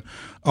again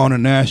on a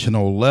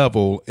national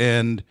level.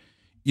 And,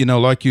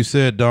 like you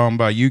said, Dom,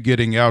 by you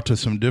getting out to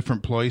some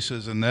different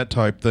places and that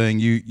type thing,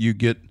 you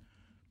get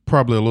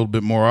probably a little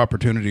bit more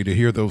opportunity to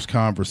hear those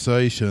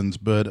conversations.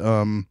 But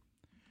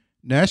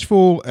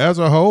Nashville as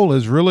a whole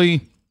is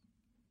really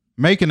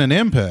making an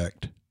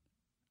impact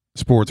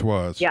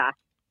sports-wise. Yeah.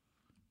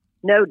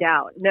 No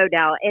doubt.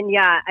 And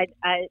yeah,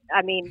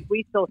 I mean,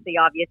 we still see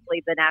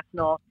obviously the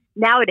national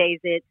nowadays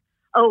it's,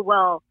 oh,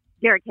 well,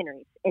 Derrick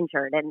Henry's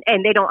injured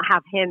and they don't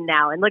have him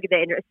now. And look at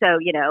the injury. So,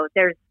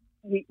 there's,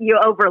 you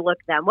overlook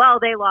them. Well,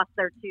 they lost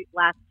their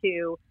last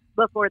two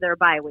before their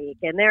bye week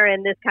and they're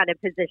in this kind of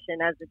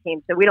position as a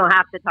team. So we don't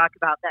have to talk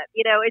about that.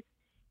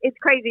 It's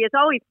crazy. It's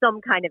always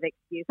some kind of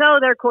excuse. Oh,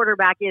 their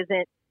quarterback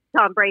isn't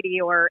Tom Brady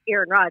or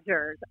Aaron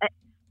Rodgers.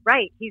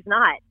 Right. He's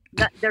not.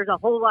 There's a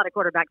whole lot of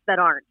quarterbacks that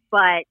aren't,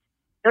 but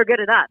they're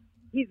good enough.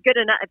 He's good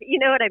enough. You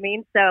know what I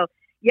mean? So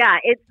yeah,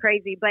 it's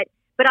crazy. But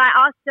I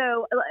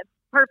also,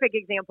 perfect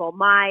example.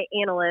 My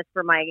analyst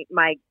for my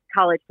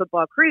college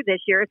football crew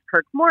this year is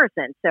Kirk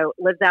Morrison. So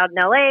lives out in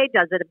LA,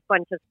 does a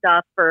bunch of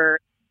stuff for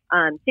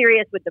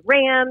Sirius with the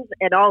Rams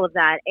and all of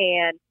that.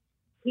 And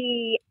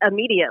he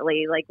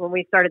immediately, like when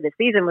we started the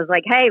season, was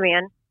like, hey,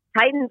 man,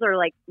 Titans are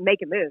like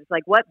making moves.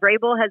 Like what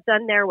Vrabel has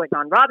done there, what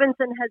Don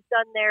Robinson has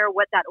done there,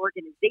 what that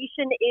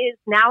organization is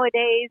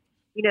nowadays.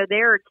 You know,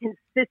 they're a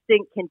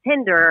consistent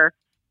contender.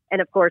 And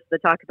of course, the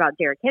talk about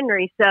Derrick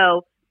Henry.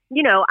 So,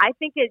 you know, I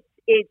think it's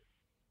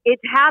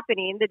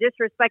happening. The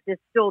disrespect is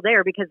still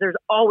there because there's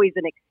always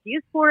an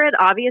excuse for it,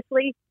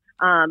 obviously.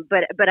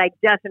 But I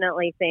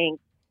definitely think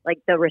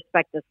like the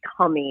respect is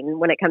coming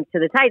when it comes to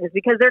the Titans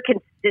because they're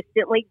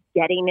consistently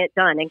getting it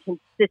done and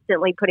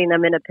consistently putting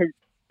them in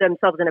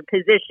themselves in a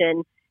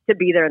position to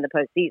be there in the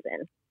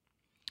postseason.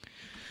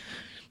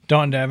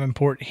 Dawn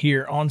Davenport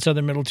here on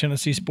Southern Middle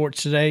Tennessee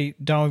Sports Today.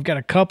 Dawn, we've got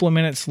a couple of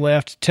minutes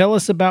left. Tell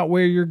us about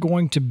where you're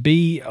going to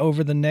be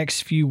over the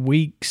next few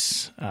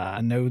weeks.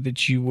 I know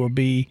that you will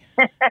be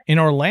in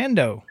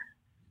Orlando.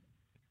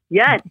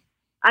 Yes.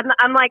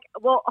 I'm like,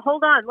 well,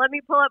 hold on. Let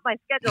me pull up my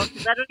schedule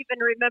because I don't even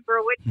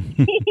remember which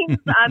teams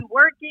I'm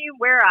working,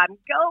 where I'm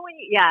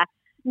going. Yeah.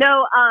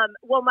 No,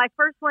 well, my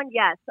first one,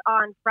 yes,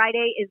 on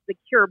Friday is the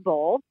Cure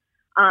Bowl.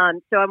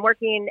 So I'm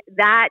working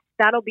that.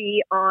 That'll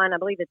be on, I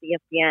believe it's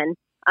ESPN.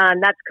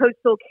 That's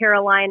Coastal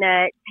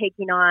Carolina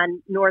taking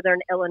on Northern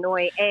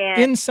Illinois.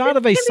 And inside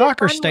of a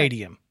soccer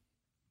stadium.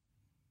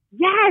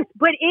 Yes,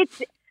 but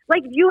it's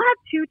like you have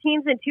two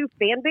teams and two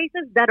fan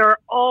bases that are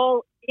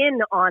all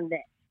in on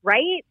this,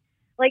 right?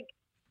 Like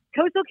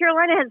Coastal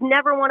Carolina has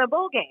never won a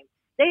bowl game.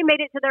 They made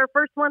it to their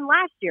first one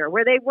last year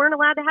where they weren't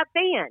allowed to have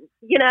fans,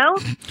 you know?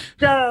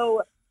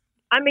 So,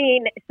 I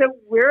mean, so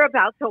we're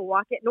about to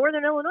walk it.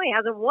 Northern Illinois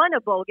hasn't won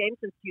a bowl game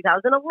since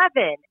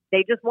 2011.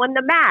 They just won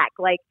the MAC.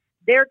 Like,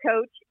 their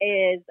coach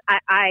is,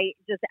 I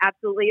just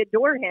absolutely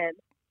adore him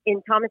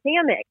in Thomas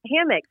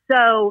Hammock.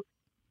 So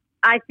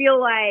I feel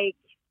like,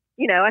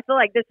 you know,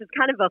 this is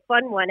kind of a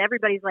fun one.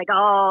 Everybody's like,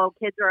 oh,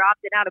 kids are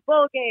opting out of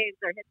bowl games.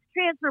 They're hitting the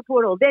transfer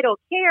portal. They don't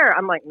care.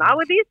 I'm like, not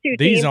with these two teams.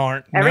 These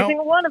aren't. Every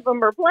single one of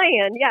them are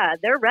playing. Yeah,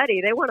 they're ready.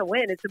 They want to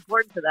win. It's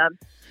important to them.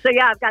 So,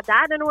 yeah, I've got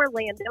that in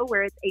Orlando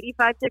where it's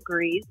 85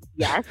 degrees.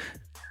 Yes.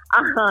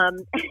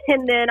 And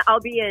then I'll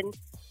be in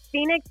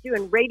Phoenix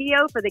doing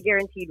radio for the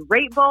Guaranteed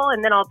Rate Bowl.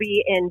 And then I'll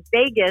be in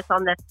Vegas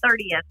on the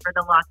 30th for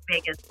the Las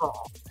Vegas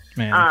Bowl,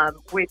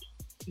 which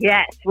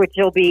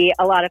will be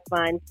a lot of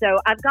fun. So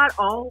I've got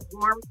all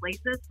warm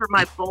places for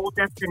my bowl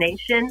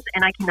destinations,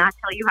 and I cannot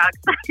tell you how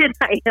excited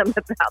I am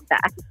about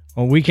that.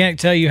 Well, we can't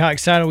tell you how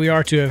excited we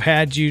are to have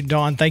had you,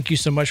 Dawn. Thank you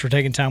so much for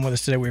taking time with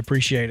us today. We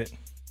appreciate it.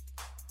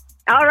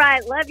 All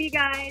right. Love you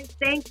guys.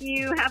 Thank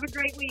you. Have a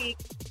great week.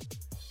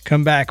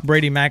 Come back.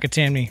 Brady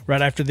McAtamney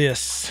right after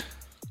this.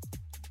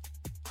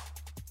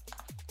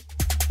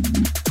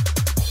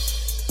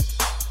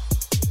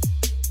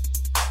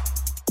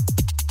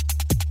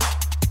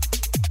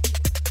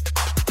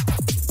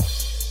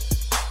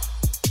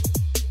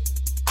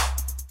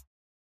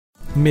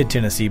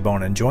 Mid-Tennessee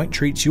Bone and Joint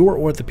treats your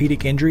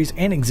orthopedic injuries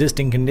and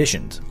existing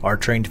conditions. Our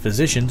trained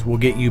physicians will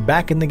get you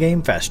back in the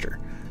game faster.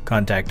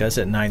 Contact us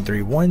at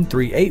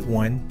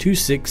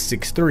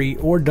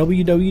 931-381-2663 or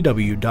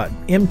www.mtbj.net.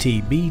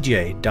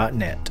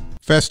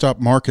 Fast Stop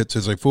Markets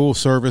is a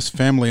full-service,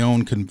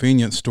 family-owned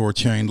convenience store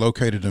chain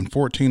located in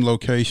 14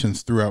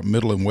 locations throughout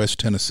Middle and West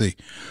Tennessee.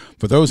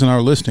 For those in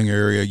our listening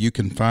area, you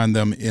can find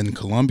them in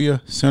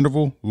Columbia,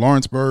 Centerville,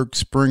 Lawrenceburg,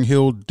 Spring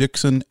Hill,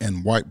 Dixon,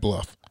 and White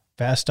Bluff.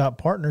 Fast Stop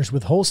partners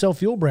with wholesale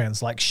fuel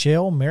brands like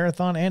Shell,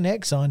 Marathon, and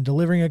Exxon,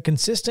 delivering a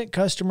consistent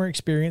customer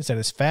experience that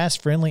is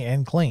fast, friendly,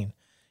 and clean.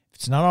 If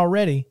it's not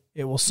already,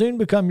 it will soon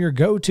become your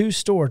go-to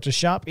store to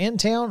shop in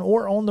town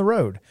or on the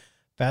road.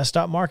 Fast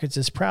Stop Markets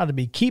is proud to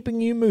be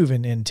keeping you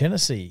moving in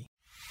Tennessee.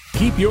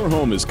 Keep your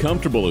home as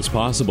comfortable as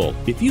possible.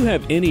 If you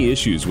have any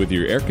issues with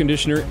your air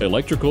conditioner,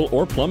 electrical,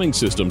 or plumbing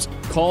systems,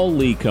 call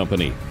Lee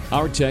Company.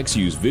 Our techs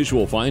use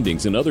visual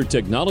findings and other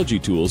technology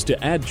tools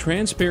to add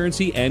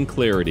transparency and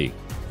clarity.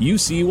 You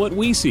see what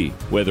we see,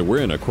 whether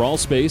we're in a crawl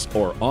space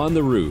or on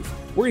the roof.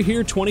 We're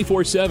here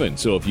 24/7,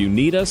 so if you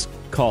need us,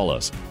 call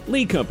us.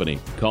 Lee Company.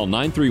 Call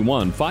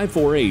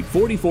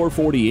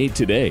 931-548-4448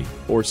 today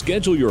or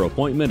schedule your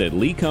appointment at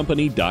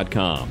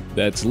leecompany.com.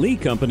 That's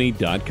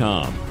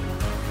leecompany.com.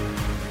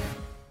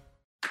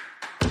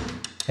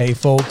 Hey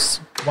folks,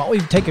 while we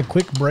take a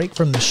quick break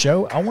from the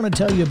show, I want to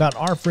tell you about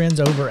our friends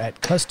over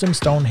at Custom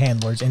Stone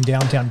Handlers in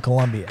downtown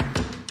Columbia.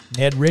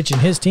 Ned Rich and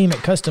his team at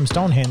Custom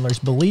Stone Handlers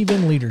believe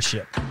in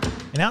leadership.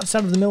 And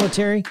outside of the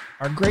military,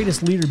 our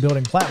greatest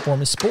leader-building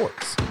platform is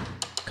sports.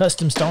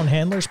 Custom Stone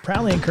Handlers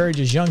proudly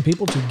encourages young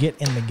people to get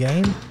in the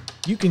game.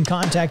 You can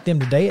contact them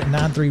today at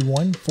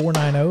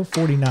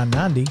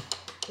 931-490-4990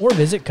 or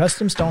visit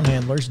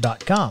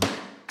CustomStonehandlers.com.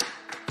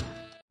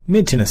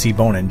 Mid-Tennessee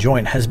Bone and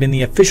Joint has been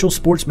the official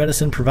sports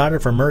medicine provider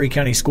for Murray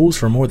County Schools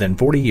for more than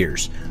 40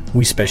 years.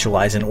 We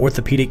specialize in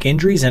orthopedic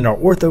injuries, and our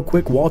Ortho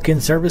Quick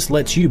walk-in service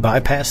lets you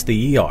bypass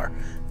the ER.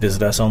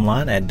 Visit us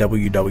online at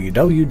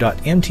www.mtbj.net.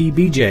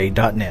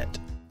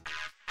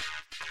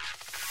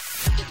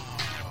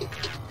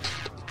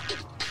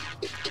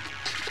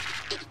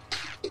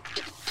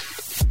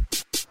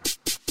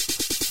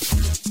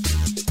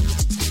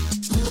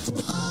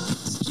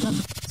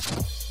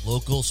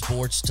 Local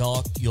sports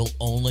talk you'll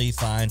only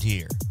find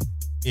here.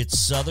 It's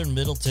Southern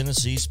Middle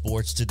Tennessee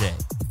Sports Today.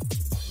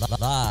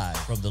 Live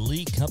from the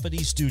Lee Company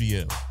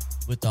studio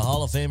with the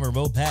Hall of Famer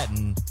Mo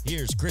Patton,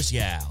 here's Chris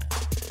Yao.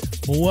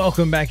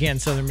 Welcome back in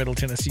Southern Middle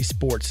Tennessee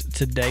Sports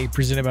Today,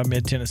 presented by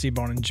Mid Tennessee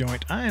Bone and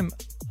Joint. I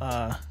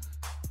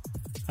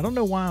don't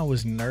know why I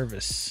was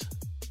nervous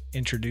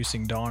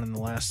introducing Dawn in the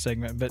last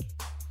segment, but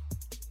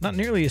not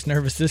nearly as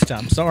nervous this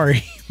time.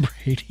 Sorry,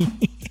 Brady.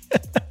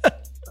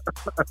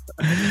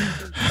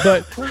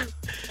 But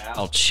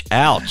Ouch.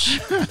 I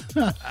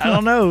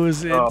don't know.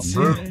 It's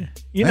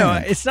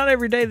not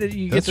every day that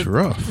you get That's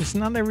rough. It's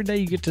not every day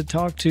you get to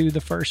talk to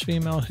the first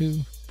female who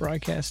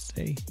broadcasts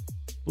a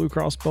Blue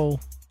Cross Bowl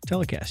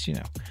telecast.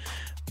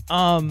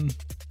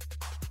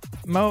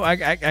 Mo, I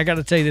got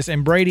to tell you this,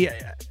 and Brady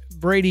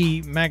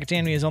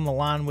McAtamney is on the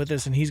line with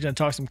us, and he's going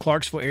to talk some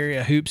Clarksville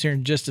area hoops here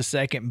in just a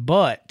second.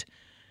 But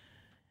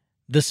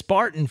the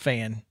Spartan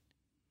fan,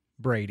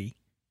 Brady,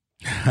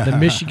 the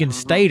Michigan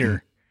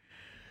Stater,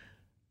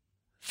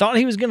 thought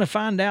he was going to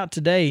find out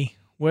today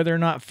whether or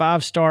not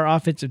five-star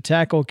offensive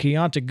tackle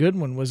Keonta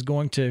Goodwin was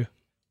going to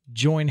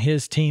join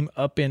his team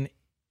up in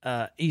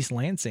East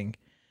Lansing.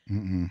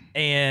 Mm-mm.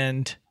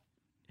 And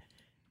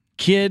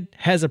kid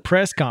has a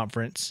press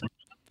conference,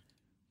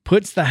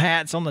 puts the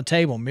hats on the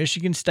table,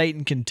 Michigan State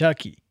and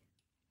Kentucky,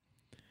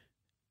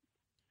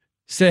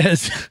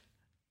 says,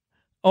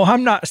 "Oh,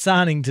 I'm not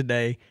signing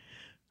today,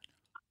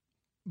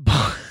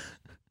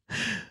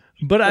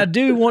 but I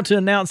do want to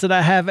announce that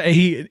I have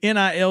a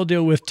NIL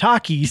deal with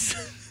Takis,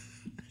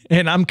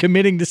 and I'm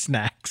committing to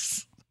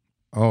snacks."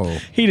 Oh,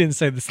 He didn't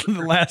say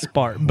the last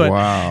part, but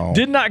wow.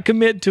 did not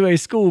commit to a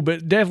school,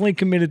 but definitely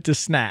committed to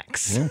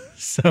snacks. Yeah.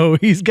 So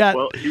he's got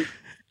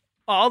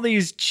all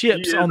these he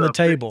chips is on the a big-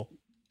 table.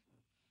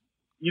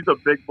 He's a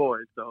big boy,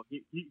 so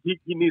he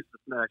needs to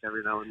snack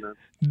every now and then.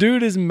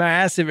 Dude is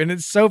massive, and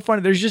it's so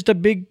funny. There's just a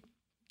big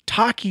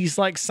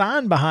Takis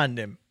sign behind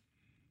him.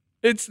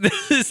 This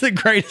is the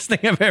greatest thing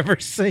I've ever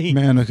seen.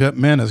 Man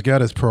has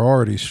got his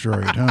priorities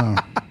straight,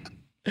 huh?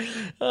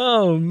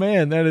 Oh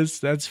man,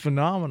 that's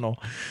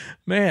phenomenal.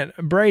 Man,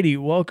 Brady,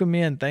 welcome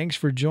in. Thanks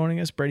for joining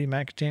us. Brady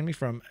McAtamney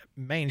from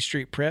Main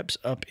Street Preps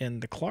up in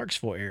the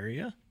Clarksville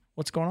area.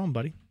 What's going on,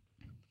 buddy?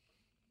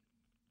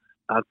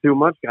 Not too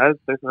much, guys.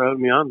 Thanks for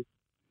having me on.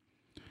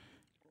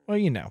 Well,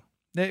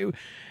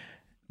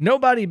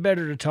 nobody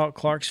better to talk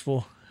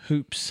Clarksville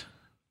hoops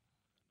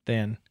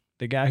than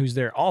the guy who's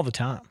there all the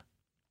time.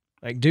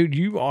 Like, dude,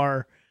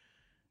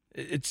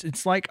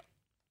 it's like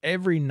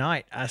every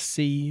night I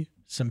see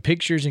some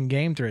pictures and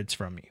game threads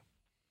from you.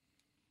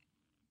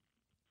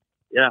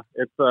 Yeah,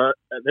 it's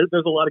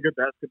there's a lot of good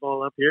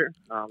basketball up here.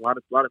 A lot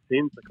of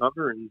teams to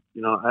cover, and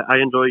I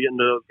enjoy getting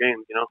to those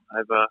games.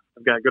 I've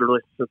got good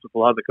relationships with a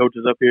lot of the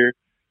coaches up here.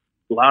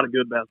 A lot of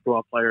good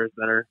basketball players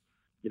that are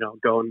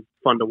going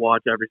fun to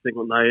watch every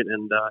single night.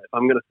 And if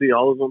I'm going to see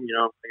all of them,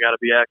 I got to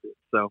be active.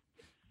 So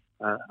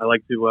I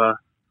like to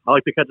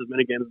catch as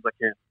many games as I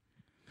can.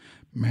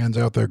 Man's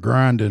out there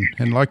grinding.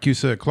 And like you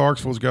said,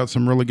 Clarksville's got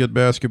some really good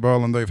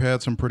basketball, and they've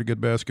had some pretty good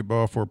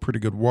basketball for a pretty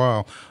good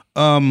while.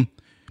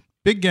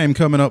 Big game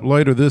coming up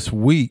later this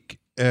week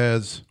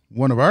as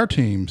one of our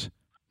teams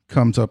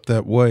comes up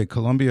that way.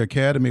 Columbia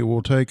Academy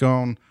will take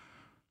on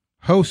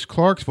host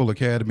Clarksville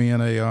Academy in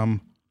a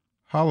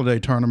holiday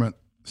tournament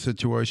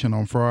situation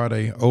on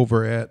Friday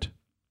over at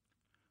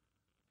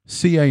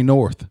CA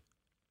North,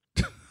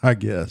 I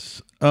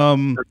guess.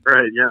 That's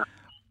right, yeah.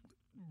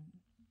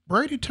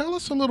 Brady, tell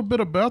us a little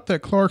bit about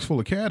that Clarksville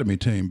Academy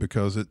team,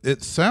 because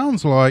it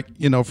sounds like,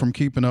 from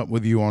keeping up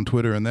with you on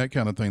Twitter and that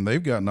kind of thing,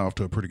 they've gotten off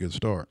to a pretty good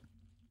start.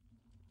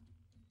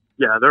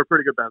 Yeah, they're a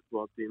pretty good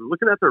basketball team.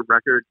 Looking at their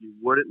record, you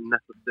wouldn't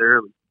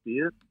necessarily see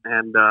it.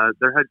 And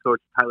their head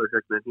coach, Tyler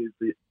Hickman,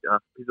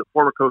 he's a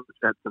former coach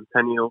at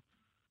Centennial,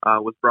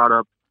 was brought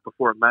up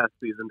before last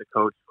season to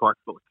coach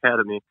Clarksville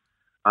Academy.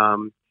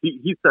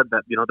 He said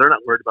that, they're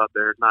not worried about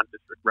their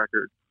non-district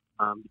record.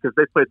 Because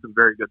they played some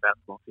very good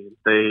basketball teams.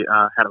 They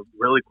had a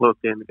really close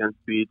game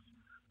against Beach,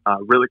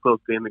 really close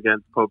game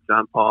against Pope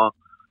John Paul,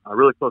 a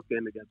really close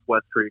game against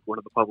West Creek, one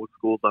of the public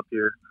schools up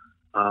here.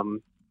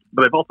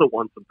 But they've also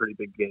won some pretty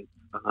big games.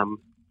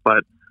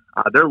 But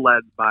they're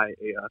led by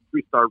a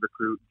three-star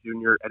recruit,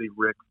 junior Eddie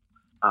Ricks,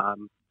 a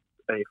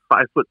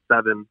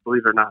 5'7",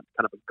 believe it or not,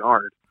 kind of a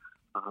guard.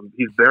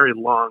 He's very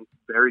long,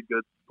 very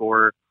good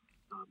scorer,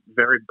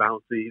 very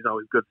bouncy. He's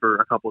always good for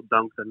a couple of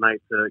dunks a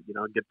night to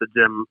get the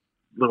gym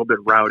a little bit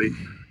rowdy,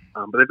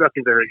 but they've got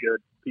some very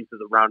good pieces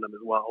around them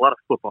as well. A lot of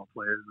football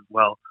players as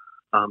well.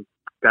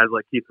 Guys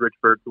like Keith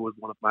Richford, who was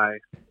one of my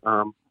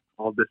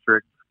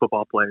all-district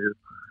football players.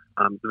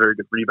 He's a very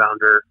good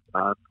rebounder,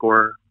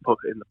 scorer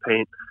in the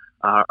paint.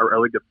 A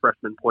really good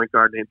freshman point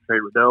guard named Trey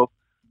Rideau.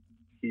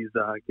 He's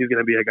going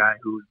to be a guy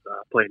who's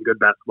playing good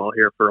basketball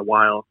here for a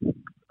while.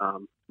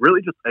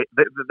 Really,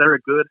 they're a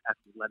good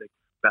athletic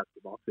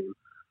basketball team.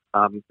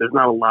 There's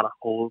not a lot of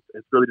holes.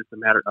 It's really just a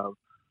matter of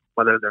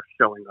whether they're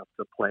showing up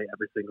to play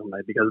every single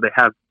night, because they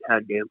have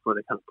had games where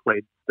they kind of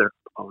played their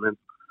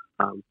opponents.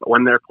 But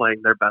when they're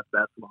playing their best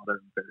basketball, they're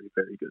a very,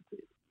 very good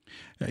team.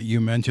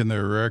 You mentioned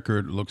their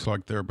record. Looks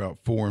like they're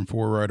about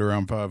 4-4, right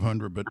around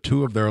 500. But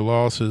two of their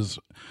losses,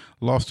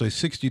 lost a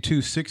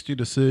 62-60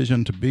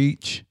 decision to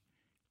Beach,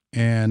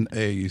 and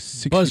a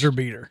buzzer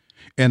beater,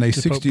 and a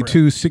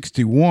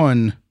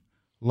 62-61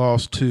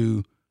 loss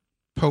to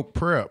Pope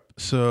Prep.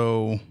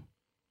 So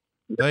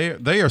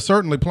they are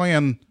certainly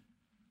playing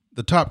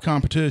the top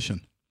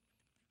competition.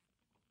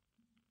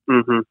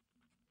 Mm-hmm.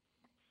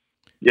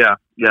 Yeah,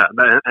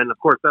 and of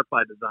course that's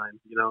by design.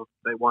 You know,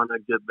 they want to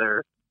get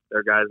their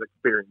guys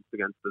experience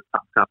against this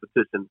top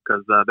competition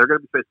because they're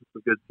going to be facing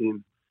some good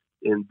teams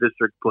in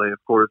district play.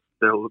 Of course,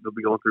 they'll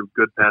be going through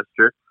Good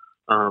Pasture,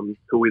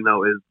 who we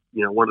know is,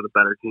 you know, one of the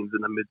better teams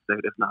in the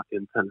mid-state, if not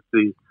in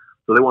Tennessee.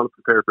 So they want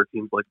to prepare for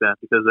teams like that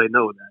because they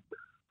know that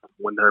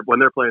when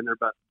they're playing their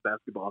best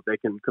basketball, they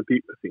can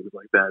compete with teams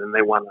like that, and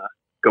they want to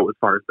go as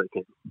far as they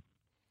can.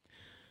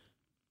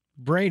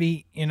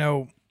 Brady, you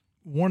know,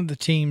 one of the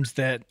teams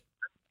that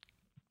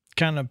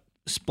kind of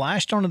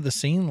splashed onto the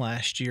scene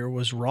last year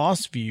was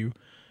Rossview,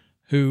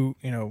 who,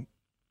 you know,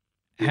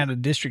 had a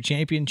district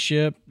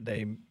championship.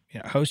 They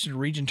hosted a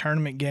region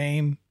tournament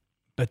game,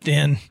 but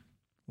then,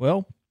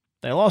 well,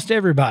 they lost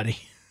everybody.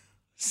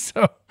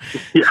 So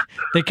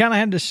they kind of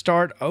had to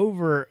start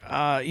over.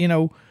 You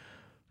know,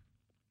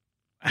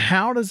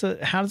 how does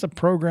a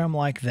program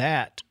like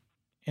that,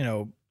 you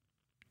know,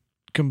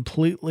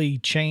 completely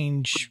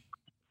change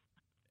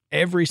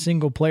every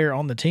single player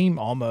on the team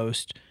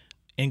almost,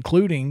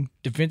 including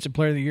Defensive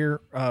Player of the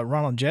Year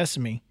Ronald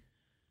Jessamy?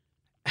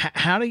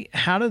 How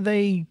do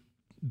they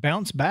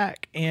bounce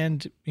back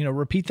and, you know,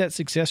 repeat that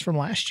success from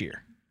last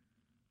year?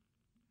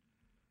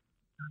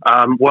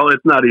 Well,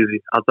 it's not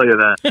easy. I'll tell you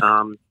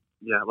that.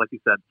 Yeah, like you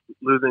said,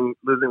 losing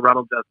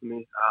Ronald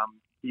Jessamy,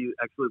 he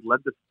actually led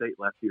the state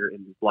last year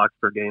in blocks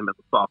per game as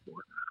a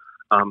sophomore.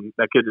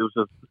 That kid was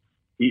just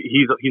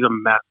he's a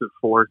massive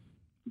force,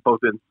 both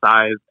in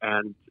size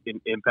and in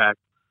impact.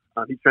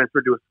 He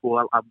transferred to a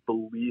school, I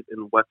believe,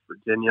 in West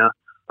Virginia.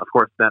 Of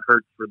course, that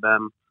hurts for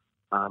them,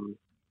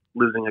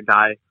 losing a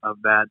guy of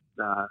that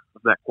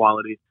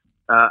quality.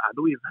 I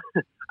believe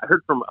I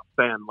heard from a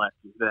fan last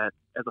year that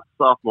as a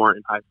sophomore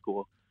in high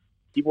school,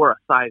 he wore a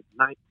size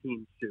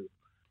 19 shoe.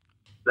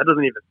 That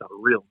doesn't even sound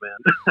real, man.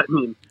 I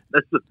mean,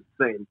 that's just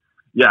insane.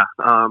 Yeah,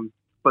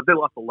 but they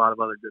lost a lot of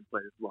other good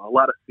players as well. A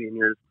lot of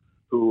seniors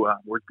who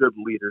were good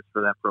leaders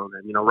for that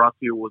program. You know,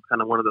 Rossview was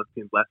kind of one of those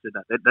teams last year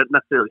that they didn't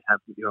necessarily have,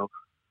 you know,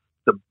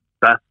 the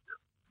best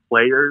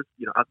players,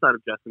 you know, outside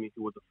of Jessamy,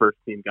 who was a first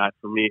team guy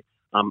for me.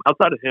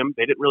 Outside of him,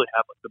 they didn't really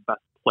have like the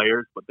best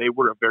players, but they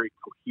were a very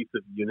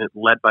cohesive unit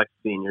led by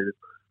seniors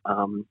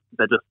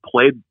that just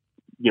played,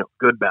 you know,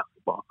 good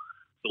basketball.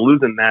 So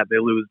losing that, they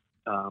lose,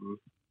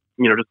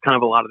 you know, just kind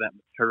of a lot of that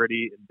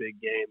maturity in big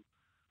games.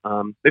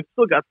 They've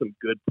still got some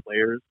good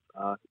players.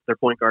 Their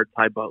point guard,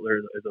 Ty Butler,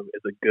 is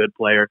a good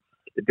player.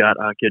 They've got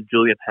kid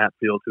Julian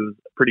Hatfield, who's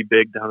pretty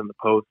big down in the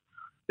post.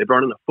 They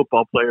brought in a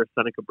football player,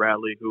 Seneca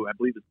Bradley, who I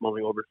believe is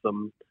mulling over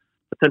some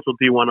potential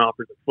D1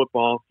 offers in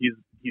football. He's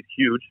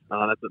huge.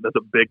 That's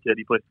a big kid.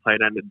 He plays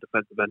tight end and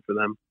defensive end for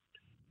them.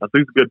 So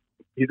he's good.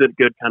 He's a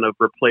good kind of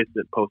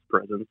replacement post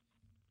presence.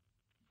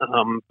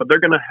 But they're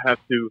going to have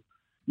to,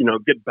 you know,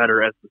 get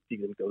better as the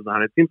season goes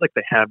on. It seems like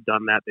they have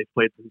done that. They've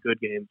played some good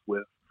games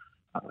with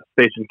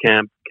Station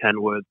Camp,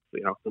 Kenwood,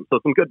 you know,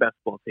 some good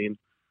basketball teams.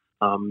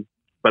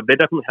 But they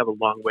definitely have a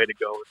long way to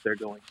go if they're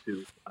going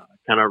to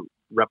kind of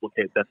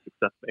replicate that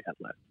success they had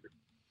last year.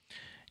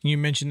 You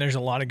mentioned there's a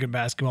lot of good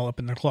basketball up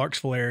in the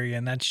Clarksville area,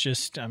 and that's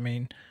just, I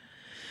mean,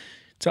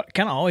 it's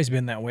kind of always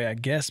been that way, I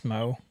guess,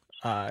 Mo.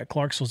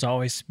 Clarksville's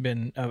always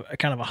been a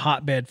kind of a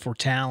hotbed for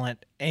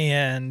talent,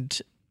 and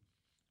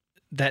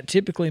that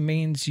typically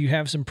means you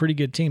have some pretty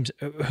good teams.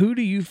 Who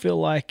do you feel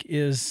like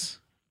is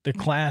the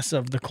class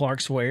of the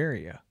Clarksville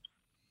area?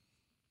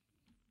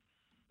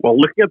 Well,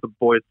 looking at the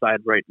boys'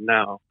 side right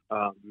now,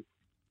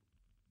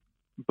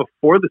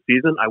 before the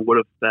season, I would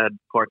have said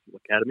Clarksville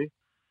Academy.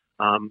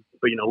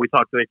 But, you know, we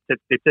talked,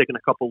 they've taken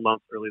a couple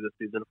lumps early this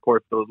season. Of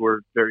course, those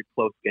were very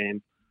close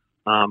games.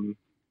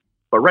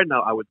 But right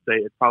now, I would say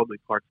it's probably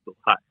Clarksville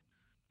High.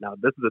 Now,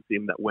 this is a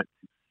team that went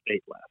to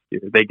state last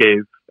year. They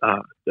gave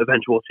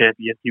eventual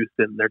champion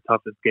Houston their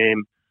toughest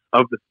game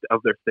of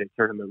their state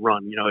tournament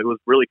run. You know, it was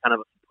really kind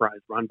of a surprise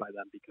run by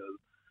them because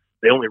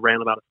they only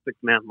ran about a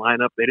six-man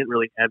lineup. They didn't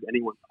really have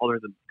anyone taller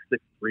than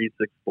 6'3",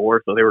 6'4",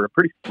 so they were a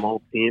pretty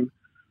small team.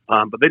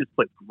 But they just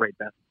played great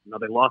basketball. Now,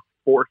 they lost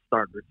 4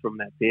 starters from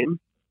that team,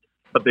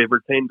 but they've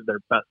retained their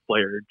best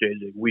player,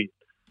 J.J. Wheat,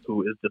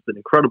 who is just an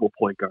incredible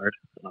point guard.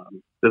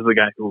 This is a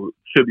guy who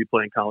should be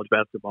playing college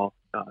basketball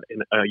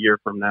in a year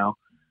from now.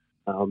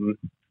 And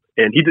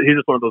he's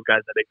just one of those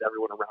guys that makes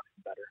everyone around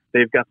him better.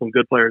 They've got some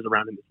good players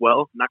around him as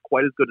well. Not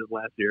quite as good as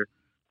last year,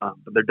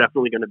 but they're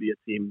definitely going to be a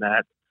team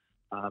that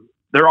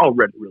they're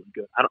already really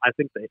good. I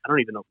don't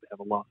even know if they have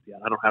a loss yet.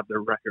 I don't have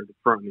their record in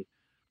front of me.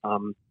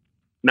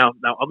 Now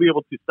I'll be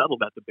able to settle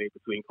that debate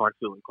between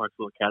Clarksville and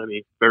Clarksville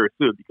Academy very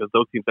soon because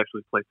those teams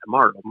actually play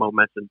tomorrow. Mo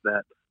mentioned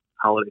that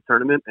holiday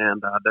tournament,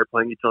 and they're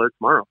playing each other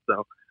tomorrow.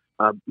 So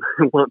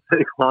it won't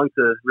take long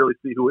to really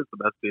see who is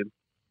the best team.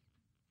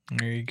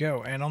 There you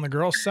go. And on the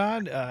girls'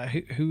 side,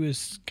 who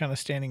is kind of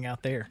standing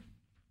out there?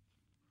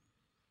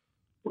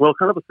 Well,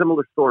 kind of a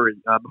similar story.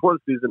 Before the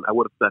season, I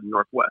would have said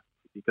Northwest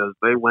because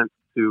they went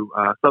to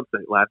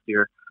Sub-State last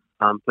year,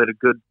 played a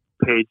good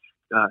Page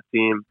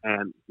team,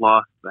 and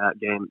lost that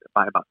game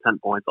by about 10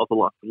 points. Also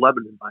lost to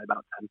Lebanon by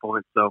about 10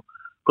 points. So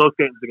close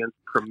games against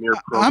premier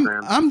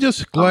programs. I'm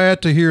just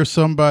glad to hear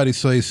somebody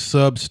say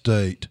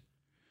Sub-State.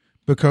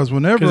 Because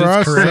whenever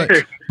I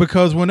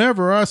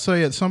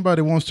say it,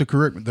 somebody wants to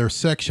correct me. They're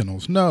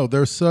sectionals. No,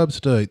 they're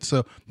sub-states.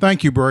 So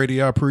thank you,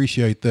 Brady. I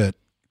appreciate that.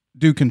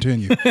 Do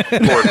continue. Of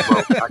course,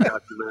 bro. I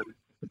got you,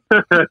 man.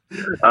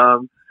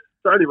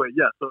 So anyway,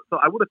 yeah. So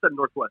I would have said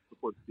Northwest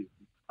before the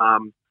season.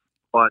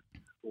 But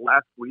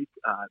last week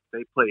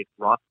they played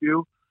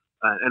Rossview,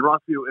 and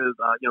Rossview is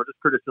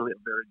just traditionally a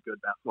very good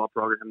basketball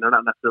program. They're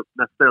not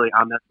necessarily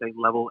on that same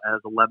level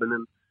as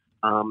Lebanon.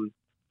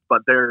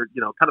 But they're,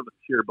 kind of a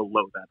tier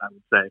below that, I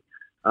would say.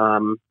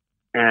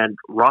 And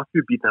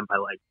Rossview beat them by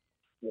like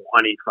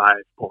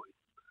 25 points.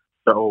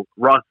 So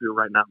Rossview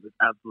right now is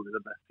absolutely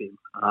the best team.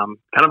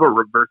 Kind of a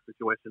reverse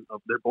situation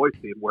of their boys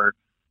team where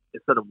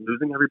instead of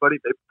losing everybody,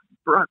 they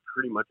brought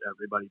pretty much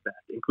everybody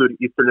back, including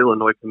Eastern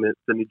Illinois commit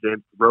Sidney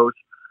James Roche.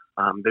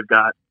 They've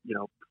got,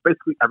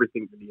 basically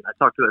everything they need. I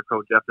talked to their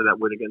coach after that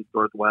win against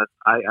Northwest.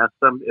 I asked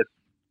them if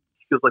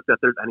it feels like that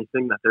there's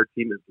anything that their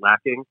team is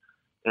lacking.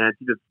 And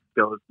he just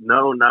goes,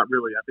 no, not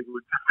really. I think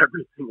we've got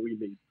everything we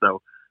need.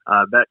 So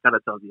that kind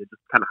of tells you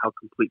just kind of how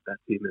complete that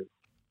team is.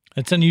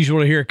 It's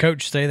unusual to hear a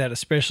coach say that,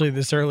 especially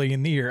this early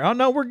in the year. Oh,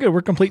 no, we're good. We're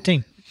a complete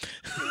team.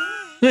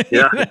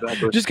 Yeah,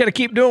 exactly. Just got to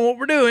keep doing what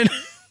we're doing.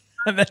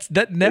 Almost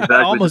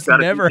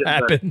never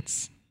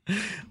happens.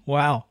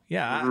 Wow.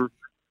 Yeah. Mm-hmm.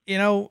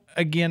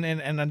 Again,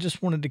 and I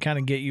just wanted to kind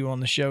of get you on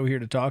the show here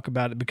to talk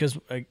about it because,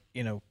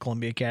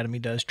 Columbia Academy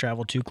does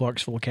travel to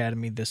Clarksville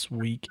Academy this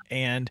week.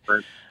 And,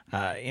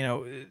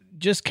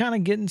 just kind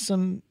of getting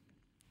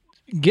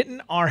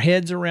our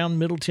heads around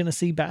Middle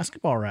Tennessee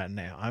basketball right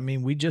now. I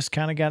mean, we just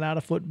kind of got out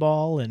of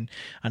football, and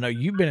I know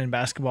you've been in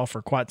basketball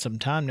for quite some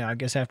time now. I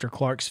guess after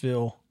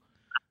Clarksville,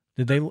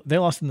 they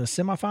lost in the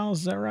semifinals?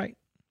 Is that right?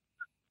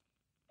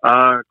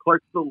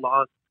 Clarksville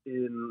lost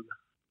in,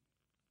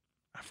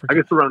 I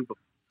guess, around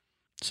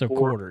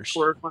quarters.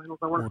 Quarterfinals,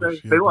 I want to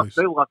say. Yeah,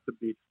 They lost to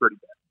Beach pretty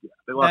bad. Yeah,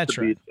 they lost That's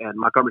to right. Beach, and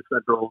Montgomery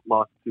Central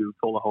lost to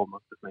Tullahoma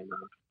the same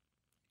round.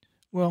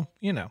 Well,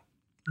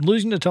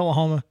 losing to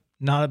Tullahoma,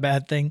 not a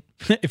bad thing.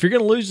 If you're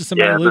going to lose to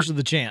somebody, lose to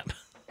the champ.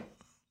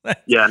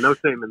 Yeah, no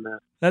shame in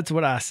that. That's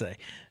what I say.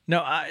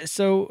 No,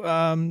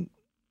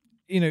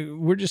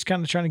 we're just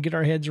kind of trying to get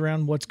our heads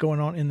around what's going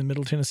on in the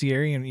Middle Tennessee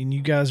area, and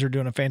you guys are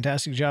doing a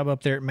fantastic job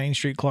up there at Main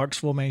Street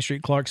Clarksville,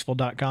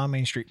 mainstreetclarksville.com,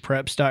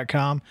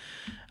 mainstreetpreps.com.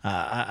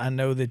 I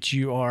know that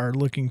you are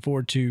looking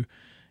forward to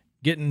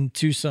getting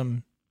to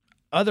some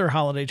other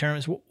holiday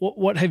tournaments.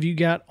 What have you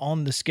got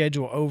on the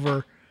schedule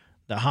over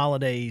the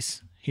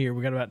holidays here?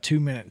 We got about 2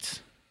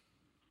 minutes.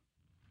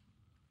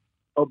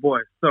 Oh boy!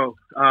 So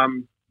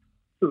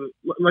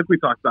like we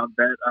talked about,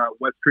 that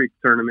West Creek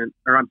tournament,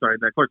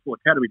 that Clarksville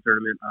Academy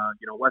tournament.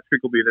 West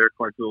Creek will be there,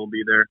 Clarksville will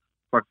be there,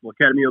 Clarksville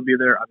Academy will be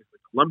there. Obviously,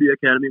 Columbia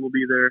Academy will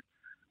be there,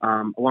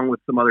 along with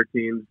some other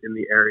teams in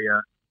the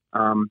area.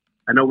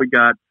 I know we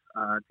got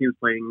teams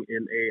playing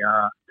in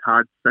a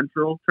Todd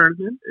Central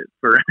tournament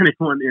for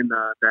anyone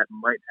that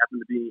might happen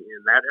to be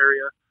in that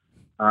area.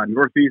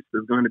 Northeast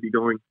is going to be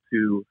going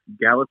to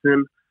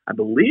Gallatin. I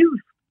believe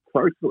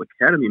Clarksville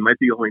Academy might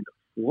be going to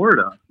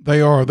Florida. They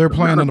are. They're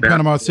playing in the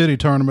Panama City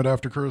tournament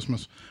after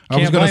Christmas. I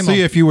was going to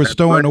see if you were That's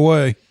stowing right.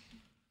 away.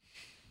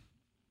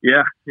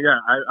 Yeah.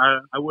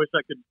 I wish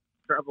I could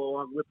travel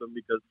along with them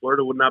because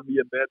Florida would not be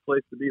a bad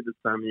place to be this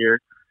time of year.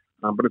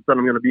 But instead,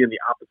 I'm going to be in the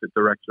opposite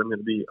direction. I'm going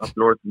to be up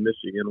north in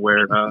Michigan,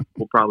 where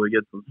we'll probably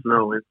get some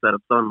snow instead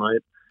of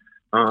sunlight.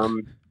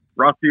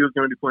 Rossview is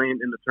going to be playing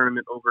in the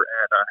tournament over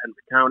at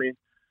Henry County.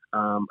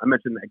 I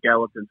mentioned that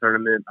Gallatin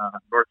tournament.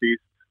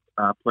 Northeast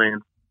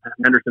playing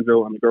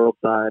Hendersonville on the girls'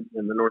 side,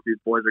 and the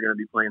Northeast boys are going to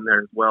be playing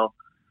there as well.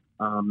 It's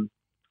a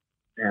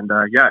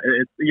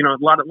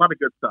lot of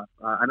good stuff.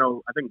 I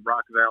think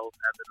Rockville's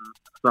having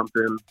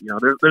something.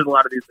 There's a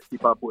lot of these to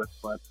keep up with,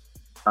 but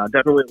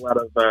definitely a lot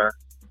of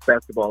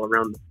basketball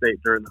around the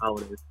state during the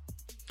holidays.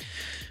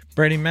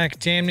 Brady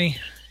McAtamney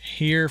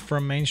here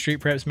from Main Street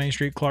Preps, Main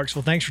Street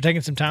Clarksville. Thanks for taking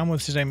some time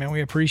with us today, man.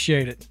 We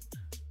appreciate it.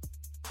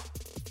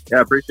 Yeah,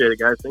 I appreciate it,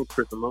 guys. Thanks,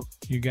 Chris and Mo.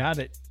 You got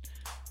it.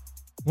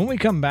 When we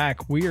come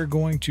back, we are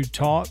going to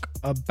talk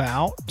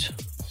about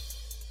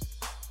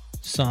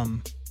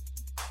some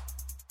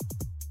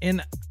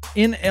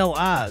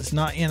NLIs,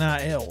 not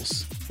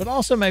NILs, but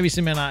also maybe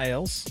some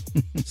NILs.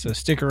 So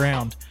stick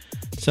around.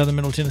 Southern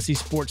Middle Tennessee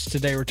Sports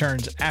Today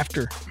returns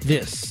after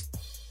this.